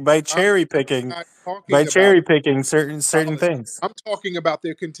I'm not by talking about cherry picking certain scholars. things. I'm talking about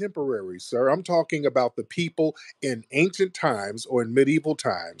their contemporaries, sir. I'm talking about the people in ancient times or in medieval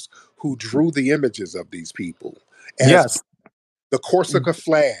times who drew the images of these people. As Yes, the Corsica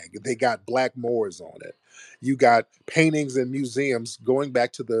flag, they got black Moors on it. You got paintings in museums going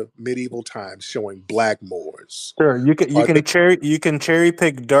back to the medieval times showing black Moors. sure. You Are they can cherry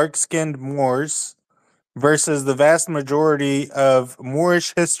pick dark skinned Moors versus the vast majority of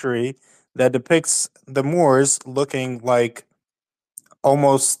Moorish history that depicts the Moors looking like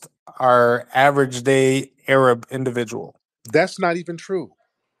almost our average day Arab individual. that's not even true.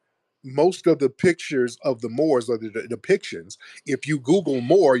 Most of the pictures of the Moors or the depictions, if you Google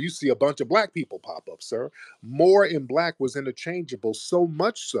Moor, you see a bunch of black people pop up, sir. Moor and black was interchangeable, so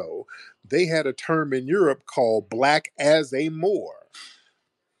much so they had a term in Europe called black as a Moor.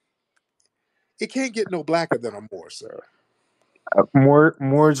 It can't get no blacker than a Moor, sir.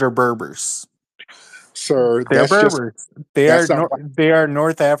 Moors are Berbers. Sir, They're that's just Berbers. that sound like They are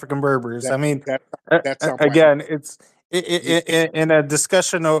North African Berbers. that I mean, that that sound like again, it's yeah, in a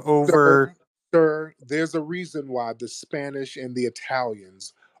discussion over. sir, sir, there's a reason why the Spanish and the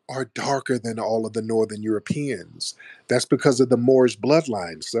Italians are darker than all of the Northern Europeans. That's because of the Moorish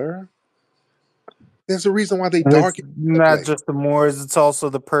bloodline, sir. There's a reason why they And it's darken the not place. just the Moors; it's also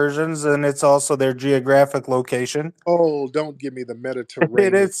the Persians, and it's also their geographic location. Oh, don't give me the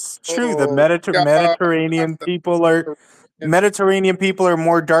It Mediterranean. is true. The Oh, God, not the Mediterranean. Mediterranean people are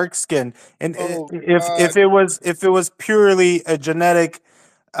more dark skinned, and Oh, God, if it was purely a genetic,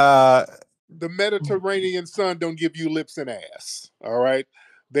 uh, the Mediterranean sun don't give you lips and ass. All right,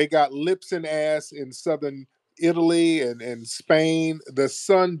 they got lips and ass in southern Italy and Spain. The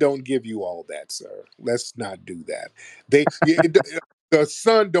sun don't give you all that, sir. Let's not do that. The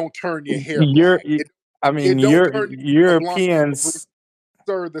sun don't turn your hair you're, black. I mean, It don't you're turn you from a blonde to a brunette. Europeans.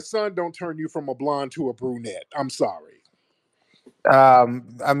 Sir, the sun don't turn you from a blonde to a brunette. I'm sorry.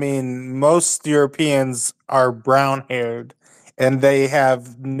 I mean, most Europeans are brown haired, and they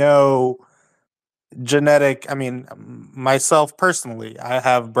have no genetic. I mean, myself personally, I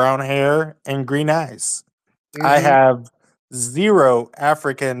have brown hair and green eyes. I Hmm. have zero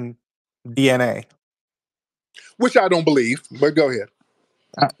African DNA. Which I don't believe, but go ahead.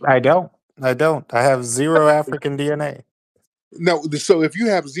 I don't. I don't. I have zero African DNA. No, so if you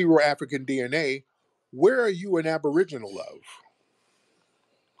have zero African DNA, where are you an aboriginal of?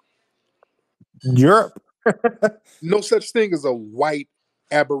 Europe. No such thing as a white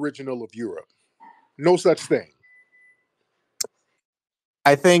aboriginal of Europe. No such thing.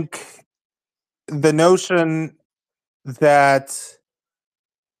 I think the notion that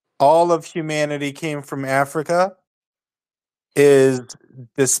all of humanity came from Africa is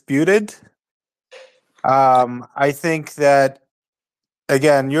disputed. I think that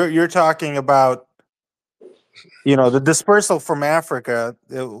again, you're talking about the dispersal from Africa.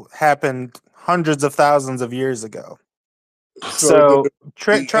 It happened hundreds of thousands of years ago. So So the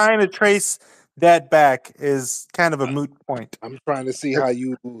trying to trace that back is kind of a moot point. I'm trying to see how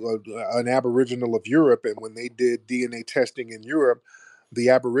you, an Aboriginal of Europe, and when they did DNA testing in Europe, the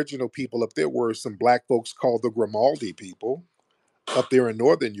Aboriginal people up there were some black folks called the Grimaldi people up there in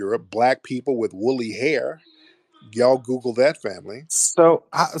Northern Europe, black people with woolly hair. Y'all Google that family. So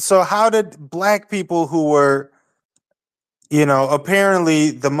how did black people who were,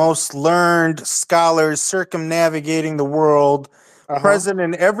 apparently the most learned scholars circumnavigating the world, Uh huh. present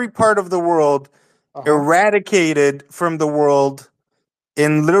in every part of the world, Uh huh. eradicated from the world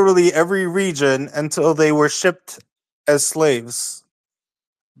in literally every region until they were shipped as slaves?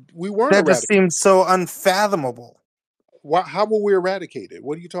 We weren't That just eradicated. seems so unfathomable. Why, how were we eradicated?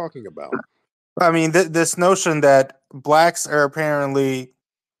 What are you talking about? I mean, this notion that blacks are apparently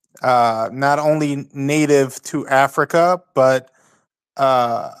not only native to Africa, but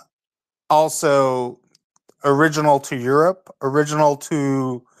uh, also original to Europe, original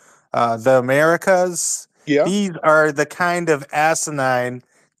to the Americas. Yeah. These are the kind of asinine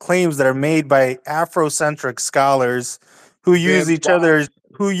claims that are made by Afrocentric scholars who use Then each why? other's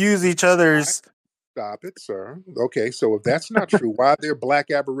who use each Why? other's. Stop it, sir. Okay, so if that's not true, why are there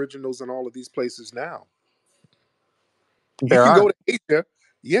black Aboriginals in all of these places now? You There can go aren't. to Asia.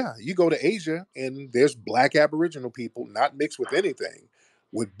 Yeah, you go to Asia and there's black Aboriginal people, not mixed with anything,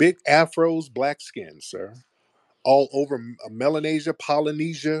 with big afros, black skin, sir, all over Melanesia,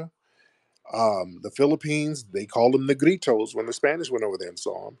 Polynesia, the Philippines. They call them Negritos when the Spanish went over there and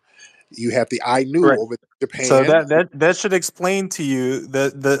saw them. You have the Ainu Right. over So Japan. that should explain to you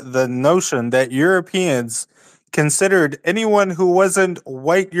the notion that Europeans considered anyone who wasn't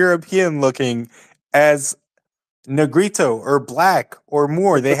white European looking as Negrito or black or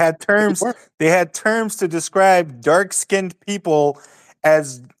more. They had They terms. weren't They had terms to describe dark-skinned people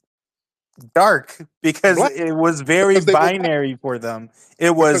as dark because black it was very because they were black binary for them.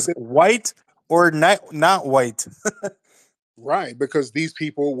 It because was white or not white. right, because these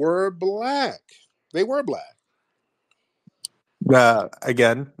people were black. They were black.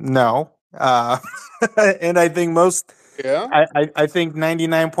 Again, no. And I think most. Yeah. I think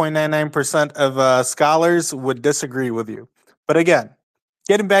 99.99% of scholars would disagree with you. But again,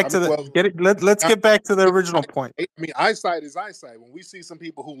 getting back I mean, to the well, let's I get back to the mean, original point. I mean, eyesight is eyesight. When we see some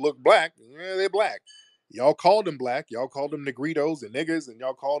people who look black, yeah, they're black. Y'all called them black. Y'all called them negritos and niggas, and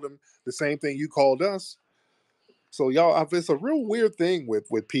y'all called them the same thing you called us. So y'all, it's a real weird thing with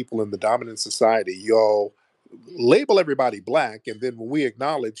people in the dominant society. Y'all label everybody black, and then when we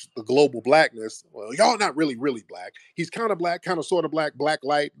acknowledge the global blackness, well, y'all not really black. He's kind of black, kind of sort of black, black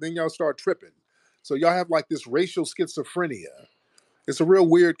light. Then y'all start tripping. So y'all have like this racial schizophrenia. It's a real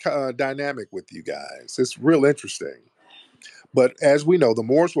weird dynamic with you guys. It's real interesting. But as we know, the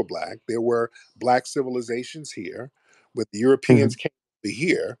Moors were black. There were black civilizations here. With the Europeans Mhm. came over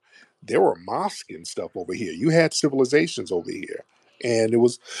here, there were mosques and stuff over here. You had civilizations over here. And it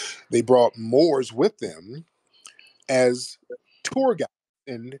was they brought Moors with them as tour guides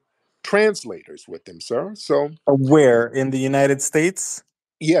and translators with them, sir. So Where in the United States?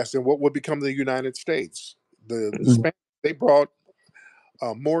 yes, and what would become the United States? The Spanish they brought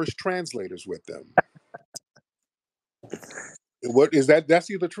Moorish translators with them. What is that? That's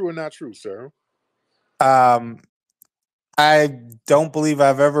either true or not true, sir. Um, I don't believe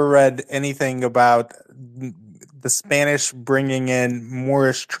I've ever read anything about the Spanish bringing in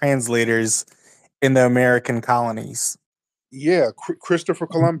Moorish translators in the American colonies. Yeah, Christopher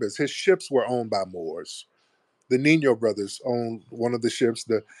Columbus. His ships were owned by Moors. The Nino brothers owned one of the ships.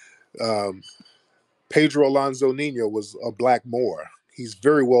 The um, Pedro Alonso Nino was a black Moor. He's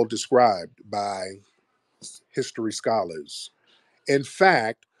very well described by history scholars. In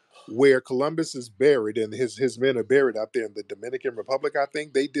fact, where Columbus is buried and his men are buried out there in the Dominican Republic, I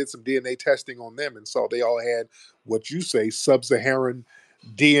think they did some DNA testing on them and saw they all had what you say sub-Saharan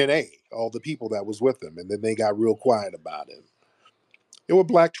DNA. All the people that was with them, and then they got real quiet about it. There were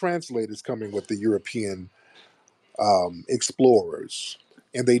black translators coming with the European explorers,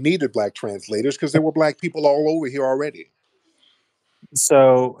 and they needed black translators because there were black people all over here already.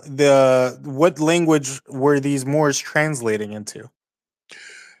 So the what language were these Moors translating into?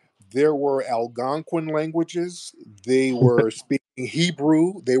 There were Algonquin languages. They were speaking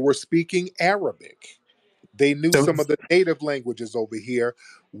Hebrew. They were speaking Arabic. They knew So some of the native languages over here.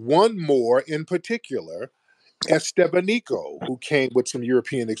 One more in particular, Estebanico, who came with some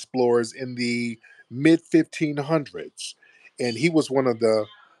European explorers in the mid 1500s. And he was one of the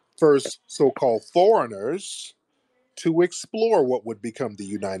first so called foreigners to explore what would become the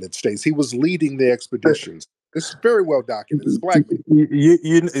United States. He was leading the expeditions. This is very well documented. This is a black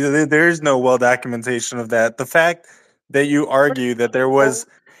man. there is no well documentation of that. The fact that you argue that there was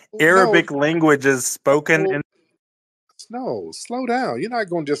no, Arabic languages spoken no, in. no, slow down. You're not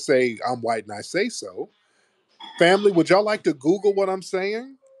going to just say I'm white and I say so. Family, would y'all like to Google what I'm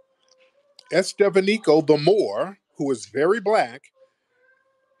saying? Estevanico the Moor, who is very black,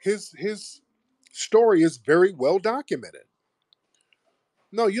 his story is very well documented.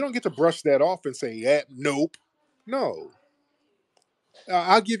 No, you don't get to brush that off and say, yeah, nope. No.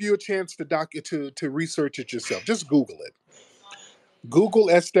 I'll give you a chance to research it yourself. Just Google it. Google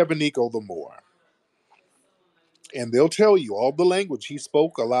Estevanico the Moor. And they'll tell you all the language. He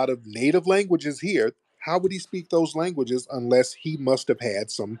spoke a lot of native languages here. How would he speak those languages unless he must have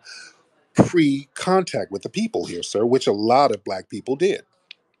had some pre contact with the people here, sir, which a lot of black people did.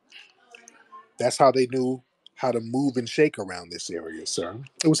 That's how they knew how to move and shake around this area, sir.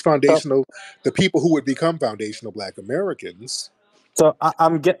 It was So, foundational. The people who would become foundational black Americans.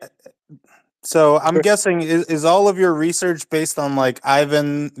 so I'm guessing is all of your research based on like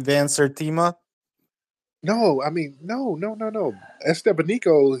Ivan Van Sertima? No, I mean, no, no, no, no.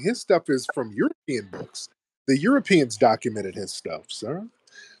 Estebanico, his stuff is from European books. The Europeans documented his stuff, sir.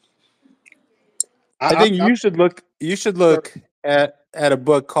 I think I'm you should sir. look at a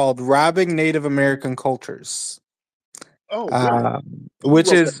book called Robbing Native American Cultures. Oh, really? Who Which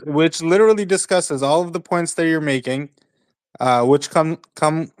wrote that? is which literally discusses all of the points that you're making, which come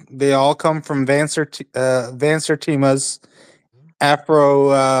they all come from Van Sertima's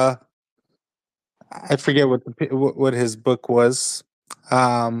Afro. I forget what his book was,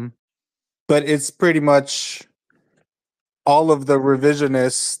 um, but it's pretty much all of the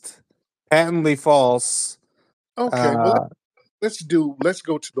revisionist, patently false. Okay, well Uh, let's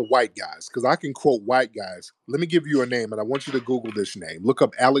go to the white guys because I can quote white guys. Let me give you a name, and I want you to Google this name. Look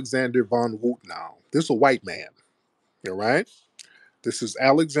up Alexander von Wutnow. This is a white man. All right. This is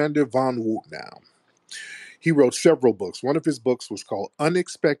Alexander von Wutnow. He wrote several books. One of his books was called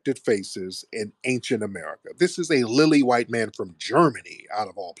Unexpected Faces in Ancient America. This is a lily white man from Germany, out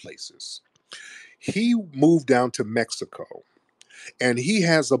of all places. He moved down to Mexico and he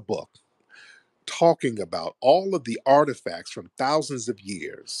has a book talking about all of the artifacts from thousands of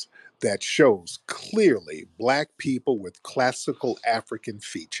years that shows clearly black people with classical African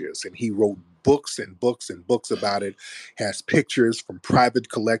features. And he wrote books and books and books about it, has pictures from private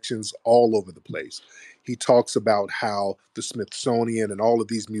collections all over the place. He talks about how the Smithsonian and all of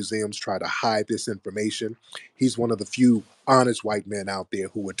these museums try to hide this information. He's one of the few honest white men out there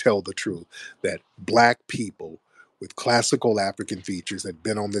who would tell the truth that black people with classical African features had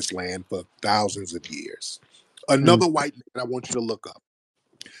been on this land for thousands of years. mm, Another white man I want you to look up,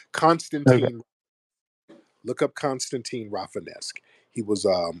 okay. Constantine. Look up Constantine Rafinesque. He was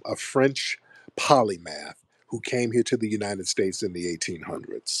a French polymath who came here to the United States in the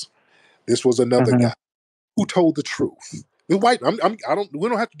 1800s. This was another Mhm. guy who told the truth. The white, I don't. We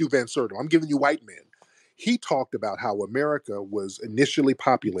don't have to do Van Serto. I'm giving you white men. He talked about how America was initially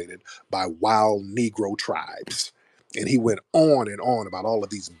populated by wild Negro tribes, and he went on and on about all of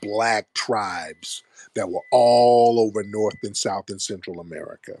these black tribes that were all over North and South and Central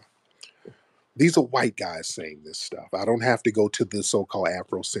America. These are white guys saying this stuff. I don't have to go to the so-called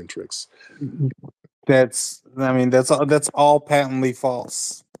Afrocentrics. That's all patently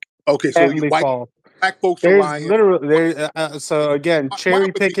false. Okay, so you Patently white false. black folks are There's lying. literally there. So again, Why cherry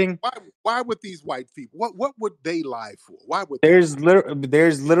would these picking. why would these white people what would they lie for? Why would they lie?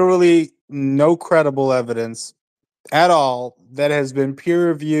 There's literally no credible evidence at all that has been peer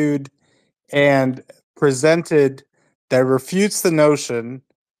reviewed and presented that refutes the notion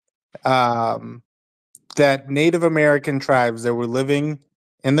um, that Native American tribes that were living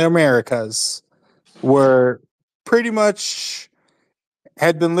in the Americas were pretty much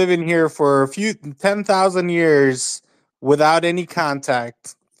had been living here for a few 10,000 years without any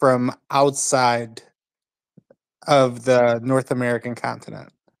contact from outside of the North American continent.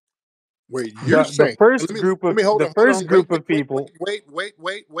 Wait, you're The saying first group let of me hold the on, hold first on, wait, group wait, of wait, wait, people wait, wait,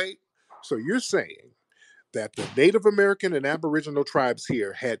 wait, wait. So you're saying that the Native American and Aboriginal tribes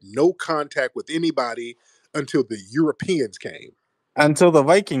here had no contact with anybody until the Europeans came. until the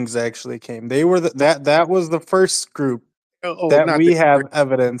Vikings actually came. They were that was the first group Oh, that not we the have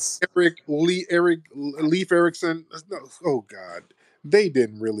evidence Eric Leif Erikson. No, oh God, they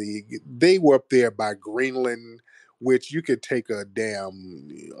didn't really. They were up there by Greenland, which you could take a damn.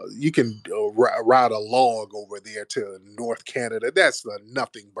 You can ride a log over there to North Canada. That's a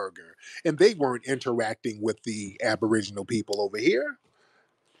nothing burger, and they weren't interacting with the Aboriginal people over here.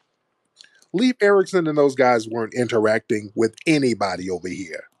 Leif Erikson and those guys weren't interacting with anybody over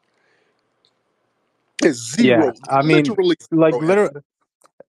here. It's Yeah, zero, I mean, literally like zero evidence.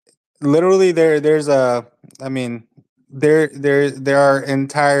 literally, there's a. I mean, there are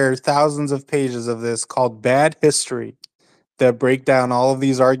entire thousands of pages of this called Bad History that break down all of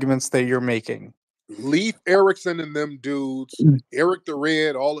these arguments that you're making. Leif Erikson and them dudes, Eric the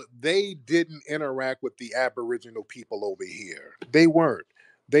Red, they didn't interact with the Aboriginal people over here. They weren't.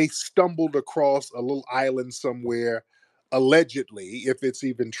 They stumbled across a little island somewhere, allegedly, if it's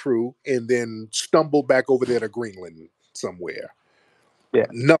even true, and then stumbled back over there to Greenland somewhere. Yeah,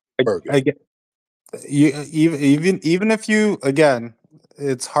 Nothing further. I get you. Even if you, again,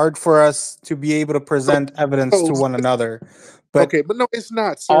 it's hard for us to be able to present evidence to So, one another, but okay, but no, it's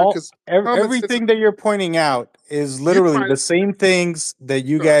not, sir, because common sense. everything that you're pointing out is You're literally trying the to, same things that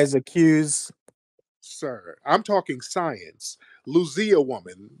you sir, guys accuse. sir. I'm talking science. Lucia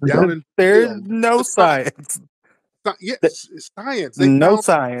woman down in There's Brazil. no science. Th- Yes, science. They No found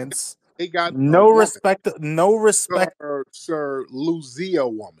science. they got a No woman, respect. No respect. Sir Lucia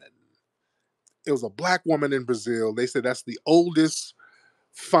woman. It was a black woman in Brazil. They said that's the oldest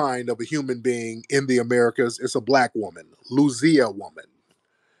find of a human being in the Americas. It's a black woman, Lucia woman.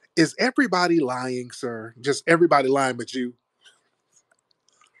 Is everybody lying, sir? Just everybody lying but you?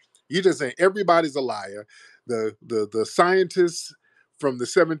 You just saying everybody's a liar. The scientists from the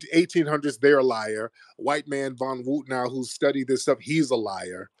 1800s, they're a liar. White man von Wutnow, who studied this stuff, he's a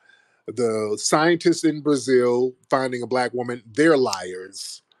liar. The scientists in Brazil finding a black woman, they're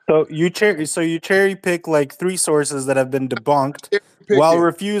liars. So you cherry pick like three sources that have been debunked They're while picking.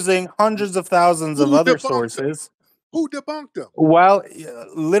 refusing hundreds of thousands of Who other debunked them? sources. Who debunked them? While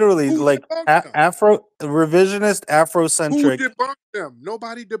literally Who like debunked them? revisionist Who Afrocentric, debunked them?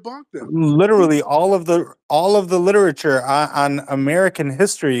 Nobody debunked them. Who literally all of the literature on American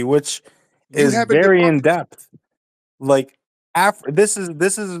history, which you is haven't very in debunked? depth. Like this is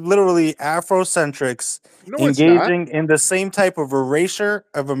literally Afrocentrics No, it's not. engaging in the same type of erasure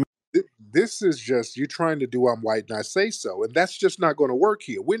of This is just you trying to do I'm white and I say so, and that's just not going to work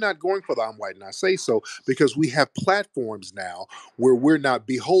here. We're not going for the I'm white and I say so because we have platforms now where we're not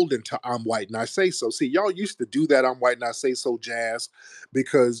beholden to I'm white and I say so. See, y'all used to do that I'm white and I say so jazz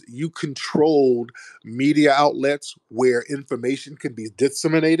because you controlled media outlets where information can be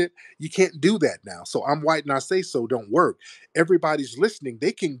disseminated. You can't do that now. So I'm white and I say so don't work. Everybody's listening.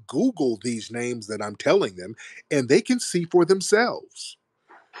 They can Google these names that I'm telling them and they can see for themselves.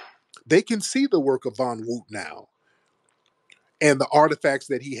 They can see the work of Von Woot now and the artifacts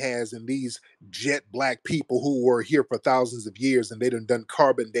that he has in these jet black people who were here for thousands of years and they done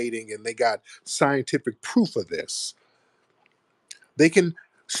carbon dating and they got scientific proof of this. They can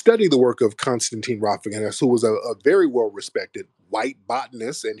study the work of Konstantin Raphaelis, who was a very well-respected white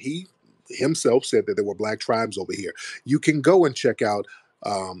botanist, and he himself said that there were black tribes over here. You can go and check out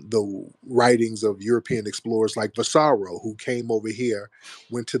the writings of European explorers like Vasaro, who came over here,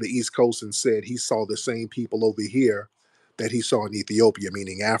 went to the East Coast and said he saw the same people over here that he saw in Ethiopia,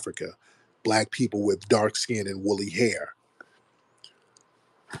 meaning Africa, black people with dark skin and woolly hair.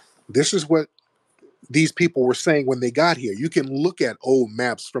 This is what these people were saying when they got here. You can look at old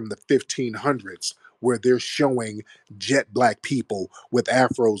maps from the 1500s where they're showing jet black people with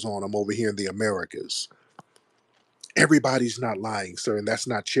afros on them over here in the Americas. Everybody's not lying, sir, and that's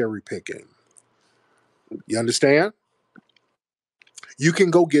not cherry picking. You understand? You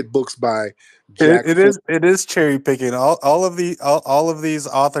can go get books by It, Jack Ford. it is cherry picking. All of these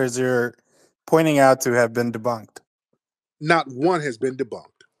authors you're pointing out to have been debunked. Not one has been debunked.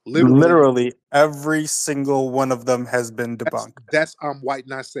 Literally, Literally every single one of them has been debunked. that's I'm white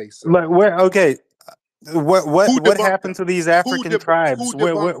and I say so. Like where? Okay, Who what debunked happened them? to these African Who tribes?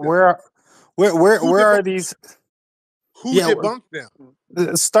 debunked them? Who Where are debunked? these? Who Yeah, debunked them?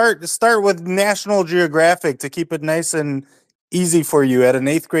 start with National Geographic to keep it nice and easy for you at an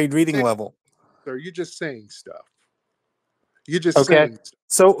eighth grade reading level. Sir, you're just saying stuff. You're just Okay, saying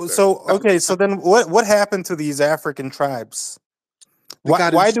stuff, sir. so then what happened to these African tribes? They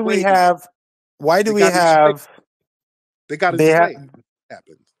got Why do we enslaved. have? Why do They we got enslaved. have? They got They have. enslaved. What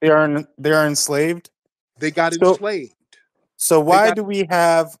happened? They are enslaved. They got So enslaved. so They why got do we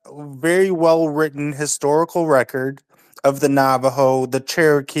have a very well written historical record of the Navajo, the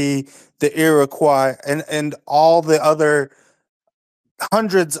Cherokee, the Iroquois, and all the other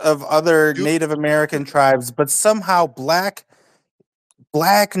hundreds of other you. Native American tribes, but somehow black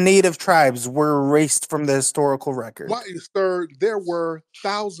Native tribes were erased from the historical record? Why, sir? There were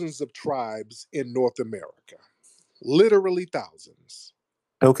thousands of tribes in North America. Literally thousands.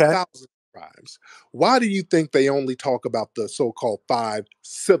 Okay. Thousands of tribes. Why do you think they only talk about the so-called 5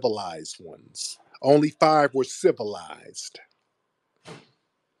 civilized ones? Only 5 were civilized.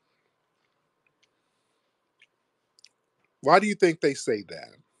 Why do you think they say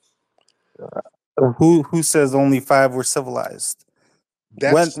that? Who says only 5 were civilized?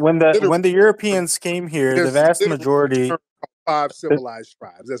 When That's when the literally when the Europeans came here, the there's vast literally a majority. term called five civilized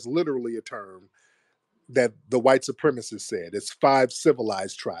tribes. That's literally a term that the white supremacists said. It's five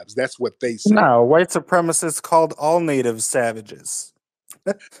civilized tribes. That's what they said. No, white supremacists called all natives savages.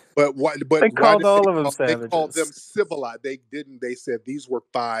 But why? But They why called did all of them they called them savages. civilized? They didn't. They said these were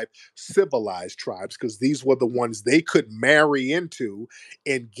five civilized tribes because these were the ones they could marry into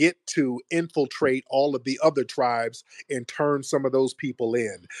and get to infiltrate all of the other tribes and turn some of those people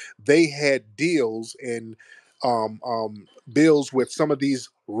in. They had deals and bills with some of these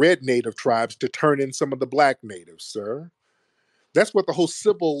red native tribes to turn in some of the black natives, sir. That's what the whole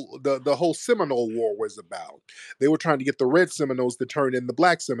Seminole War was about. They were trying to get the red Seminoles to turn in the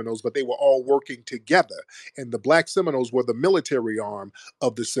black Seminoles, but they were all working together. And the black Seminoles were the military arm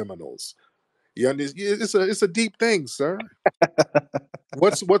of the Seminoles. You understand? It's a deep thing, sir.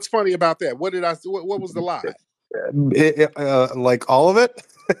 What's funny about that? What did I? What was the lie? Like all of it.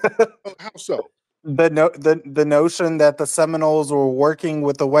 Oh, how so? The notion that the Seminoles were working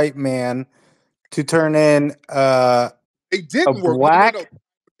with the white man to turn in They a didn't work. No, no, no. black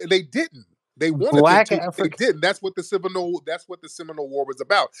They didn't. They wanted them black to, but they African. didn't. That's what the Seminole War was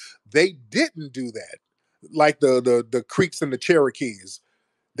about. They didn't do that. Like the Creeks and the Cherokees.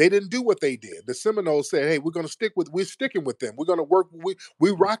 They didn't do what they did. The Seminoles said, "Hey, we're sticking with them. We're going to work.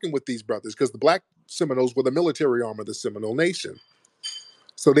 We rocking with these brothers because the black Seminoles were the military arm of the Seminole Nation.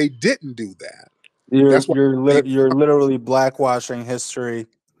 So they didn't do that. You're That's why you're they, you're literally blackwashing history.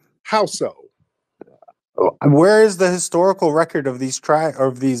 how so? Where is the historical record of these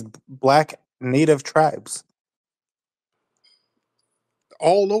black native tribes?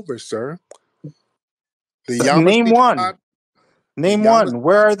 All over, sir. The Name Yamasee one. tribe, the Name Yamasee, one.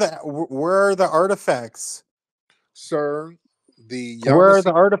 Where are the artifacts? sir, the Where are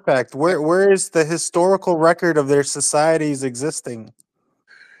the Yamasee. artifacts? Where is the historical record of their societies existing?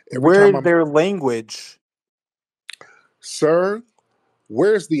 Every Where time is I'm, their language? sir,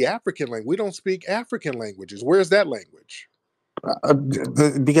 where's the African language? We don't speak African languages. Where's that language?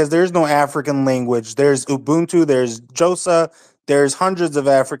 Because there's no African language. There's Ubuntu, there's Josa, there's hundreds of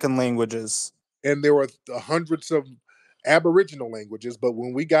African languages. And there were hundreds of Aboriginal languages, but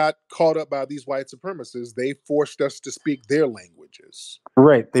when we got caught up by these white supremacists, they forced us to speak their languages.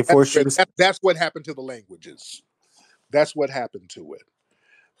 Right. They force you to. That's what happened to the languages. That's what happened to it.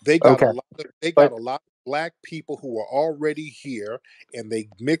 Okay. They got But a lot of black people who were already here, and they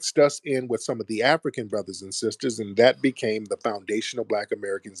mixed us in with some of the African brothers and sisters, and that became the foundational Black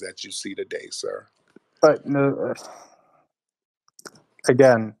Americans that you see today, sir. but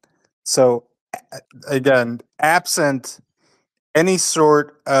again, so again, absent any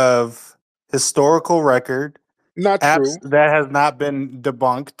sort of historical record, Not apps true. that has not been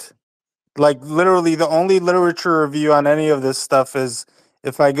debunked. Like literally, the only literature review on any of this stuff is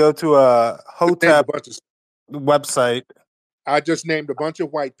if I go to a Named a Hotep bunch of website. I just named a bunch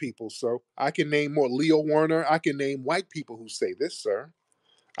of white people, so I can name more. Leo Warner. I can name white people who say this, sir.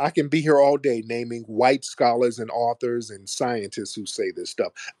 I can be here all day naming white scholars and authors and scientists who say this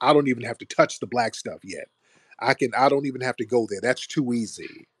stuff. I don't even have to touch the black stuff yet. I don't even have to go there. That's too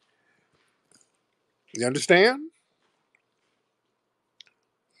easy. You understand?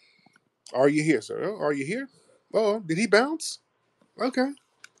 Are you here, sir? Oh, are you here? Oh, did he bounce? Okay.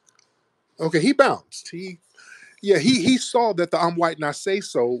 Okay, he bounced. He saw that the I'm white and I say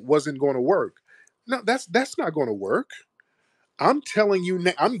so wasn't going to work. No, that's not going to work. I'm telling you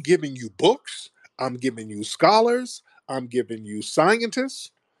now, I'm giving you books, I'm giving you scholars, I'm giving you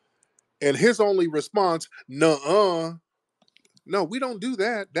scientists, and his only response, nuh-uh. No, we don't do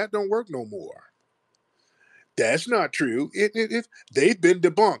that. That don't work no more. That's not true. They've been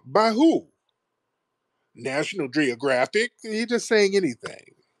debunked. By who? National Geographic? You're just saying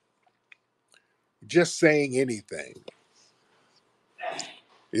anything. Just saying anything.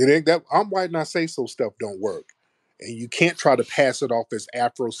 You think that I'm white and I say so stuff don't work. And you can't try to pass it off as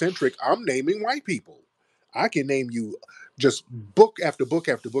Afrocentric. I'm naming white people. I can name you just book after book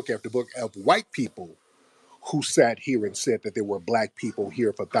after book after book of white people who sat here and said that there were black people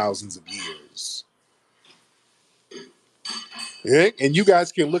here for thousands of years. Yeah? And you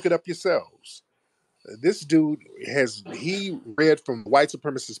guys can look it up yourselves. This dude he read from white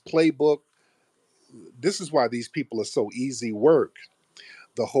supremacist playbook. This is why these people are so easy work.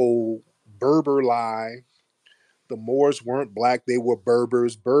 The whole Berber lie. The Moors weren't black, they were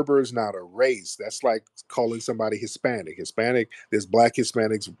Berbers. Berber is not a race. That's like calling somebody Hispanic. Hispanic, there's black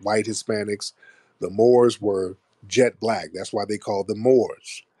Hispanics, white Hispanics. The Moors were jet black. That's why they called them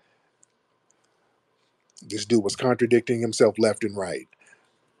Moors. This dude was contradicting himself left and right.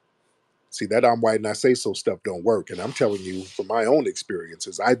 See, that I'm white and I say so stuff don't work. And I'm telling you from my own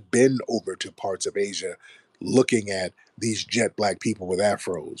experiences, I've been over to parts of Asia looking at these jet black people with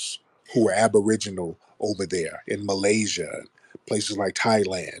afros who are aboriginal over there in Malaysia, places like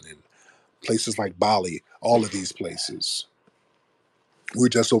Thailand, and places like Bali, all of these places. We're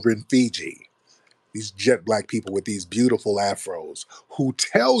just over in Fiji. These jet black people with these beautiful afros who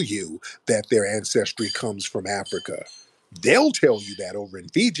tell you that their ancestry comes from Africa. They'll tell you that over in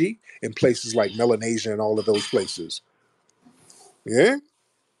Fiji, in places like Melanesia and all of those places. Yeah?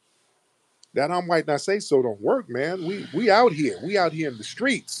 That I'm white and I say so don't work, man. We out here. We out here in the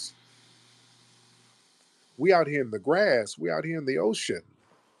streets. We out here in the grass. We out here in the ocean.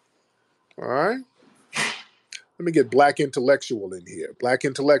 All right? Let me get black intellectual in here. Black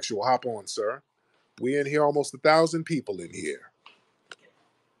intellectual, hop on, sir. We in here almost 1,000 people in here.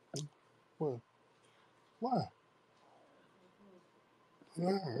 Well, why?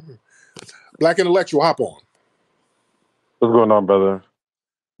 Black intellectual, hop on. What's going on, brother?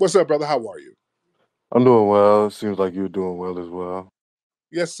 What's up, brother? How are you? I'm doing well. It seems like you're doing well as well.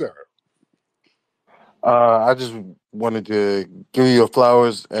 Yes, sir. I just wanted to give you your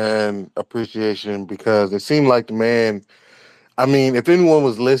flowers and appreciation because it seemed like the man. I mean, if anyone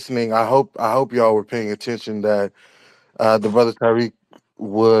was listening, I hope y'all were paying attention that the brother Tariq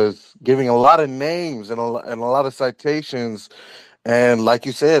was giving a lot of names and a lot of citations, and like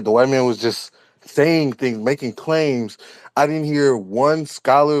you said, the white man was just saying things, making claims. I didn't hear one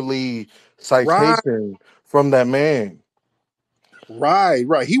scholarly Right, citation from that man.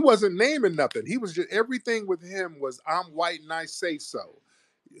 right. He wasn't naming nothing. He was just everything with him was I'm white and I say so.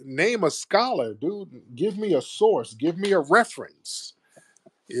 Name a scholar, dude. Give me a source. Give me a reference.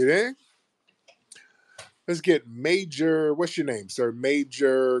 You know? Let's get Major. What's your name, sir?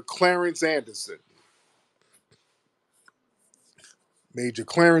 Major Clarence Anderson. Major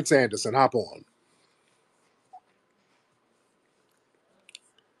Clarence Anderson. Hop on.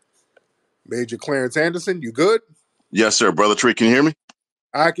 Major Clarence Anderson. You good? Yes, sir. Brother Tree, can you hear me?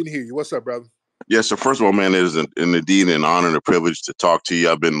 I can hear you. What's up, brother? Yes, sir. First of all, man, it is indeed an honor and a privilege to talk to you.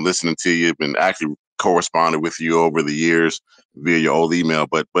 I've been listening to you, been actually corresponding with you over the years via your old email.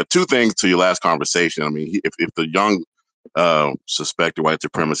 But two things to your last conversation. I mean, if the young suspected white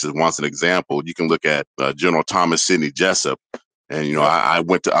supremacist wants an example, you can look at General Thomas Sidney Jessup. And you know, Yep.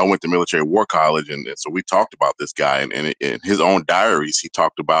 I went to military war college, and so we talked about this guy, and in his own diaries, he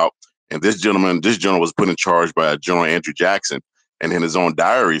talked about. And this general was put in charge by General Andrew Jackson. And in his own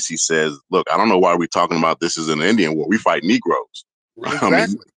diaries, he says, "Look, I don't know why we're talking about this as an Indian war. We fight Negroes." I mean,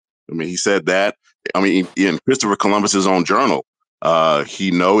 Exactly. he said that. I mean, in Christopher Columbus's own journal,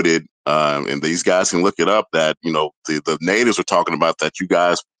 he noted, and these guys can look it up, that the natives were talking about that you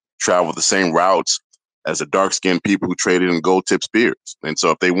guys travel the same routes as the dark-skinned people who traded in gold-tipped spears. And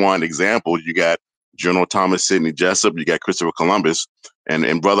so, if they want examples, you got General Thomas Sidney Jessup, you got Christopher Columbus,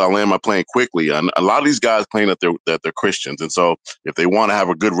 and brother, I'll land my plane quickly. A lot of these guys claim that they're Christians, and so if they want to have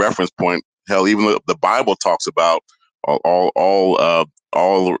a good reference point, hell, even the Bible talks about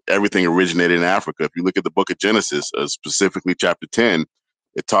all everything originated in Africa. If you look at the book of Genesis, specifically chapter 10,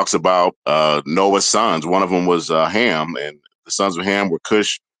 it talks about Noah's sons. One of them was Ham, and the sons of Ham were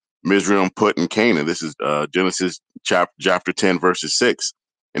Cush, Mizraim, Put, and Canaan. This is Genesis chapter 10, verses 6.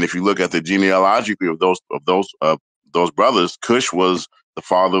 And if you look at the genealogically of those brothers, Cush was the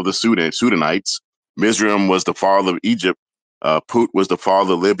father of the Sudanites. Mizraim was the father of Egypt. Put was the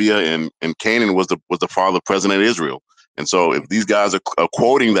father of Libya, and Canaan was the father of President Israel. And so, if these guys are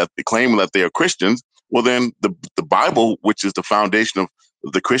quoting that, claiming that they are Christians, well, then the Bible, which is the foundation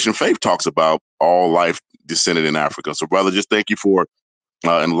of the Christian faith, talks about all life descended in Africa. So, brother, just thank you for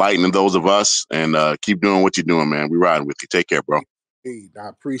enlightening those of us, and keep doing what you're doing, man. We riding with you. Take care, bro. I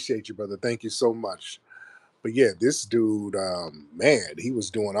appreciate you, brother. Thank you so much. But yeah, this dude, man, he was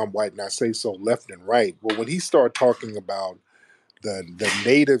doing I'm white and I say so left and right. Well, when he started talking about the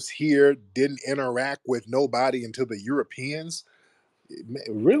natives here didn't interact with nobody until the Europeans,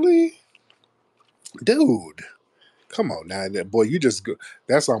 really? Dude, come on now. Boy, you just go.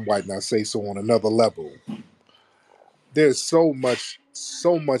 That's I'm white and I say so on another level. There's so much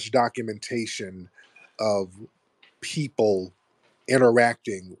documentation of people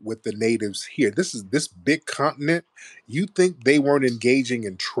interacting with the natives here. This is this big continent. You think they weren't engaging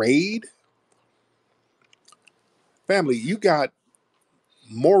in trade? Family, you got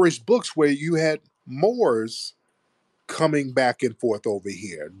Moorish books where you had Moors coming back and forth over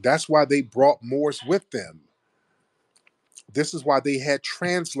here. That's why they brought Moors with them. This is why they had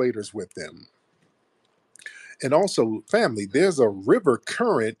translators with them. And also, family, there's a river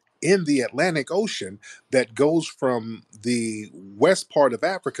current in the Atlantic Ocean that goes from the west part of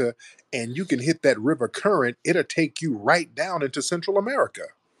Africa, and you can hit that river current. It'll take you right down into Central America.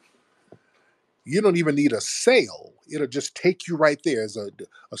 You don't even need a sail. It'll just take you right there. As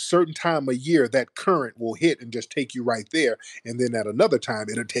a certain time of year, that current will hit and just take you right there. And then at another time,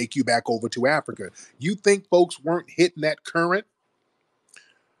 it'll take you back over to Africa. You think folks weren't hitting that current?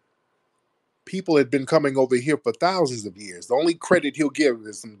 People had been coming over here for thousands of years. The only credit he'll give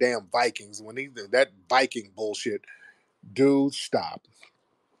is some damn Vikings. When that Viking bullshit, dude, stop.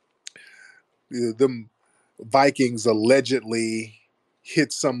 Them Vikings allegedly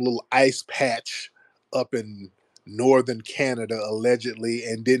hit some little ice patch up in northern Canada, allegedly,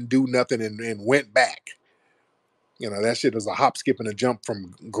 and didn't do nothing and went back. That shit is a hop, skip, and a jump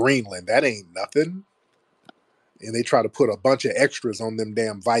from Greenland. That ain't nothing. And they try to put a bunch of extras on them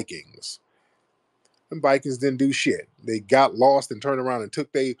damn Vikings. Them Vikings didn't do shit. They got lost and turned around and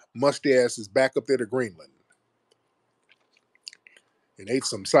took their musty asses back up there to Greenland. And ate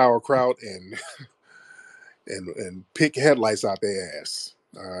some sauerkraut and and pick headlights out their ass.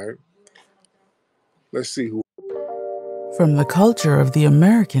 All right. Let's see who. From the culture of the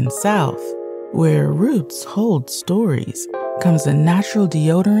American South, where roots hold stories, comes a natural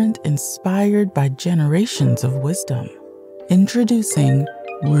deodorant inspired by generations of wisdom. Introducing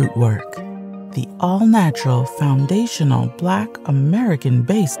Rootwork, the all-natural foundational Black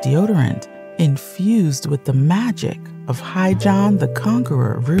American-based deodorant infused with the magic of High John the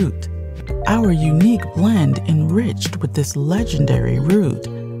Conqueror root. Our unique blend, enriched with this legendary root,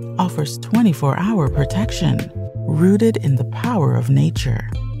 offers 24-hour protection, rooted in the power of nature.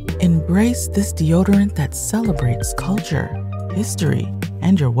 Embrace this deodorant that celebrates culture, history,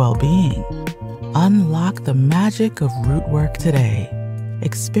 and your well-being. Unlock the magic of Rootwork today.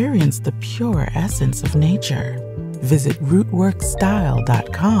 Experience the pure essence of nature. Visit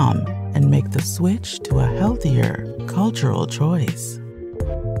rootworkstyle.com and make the switch to a healthier cultural choice.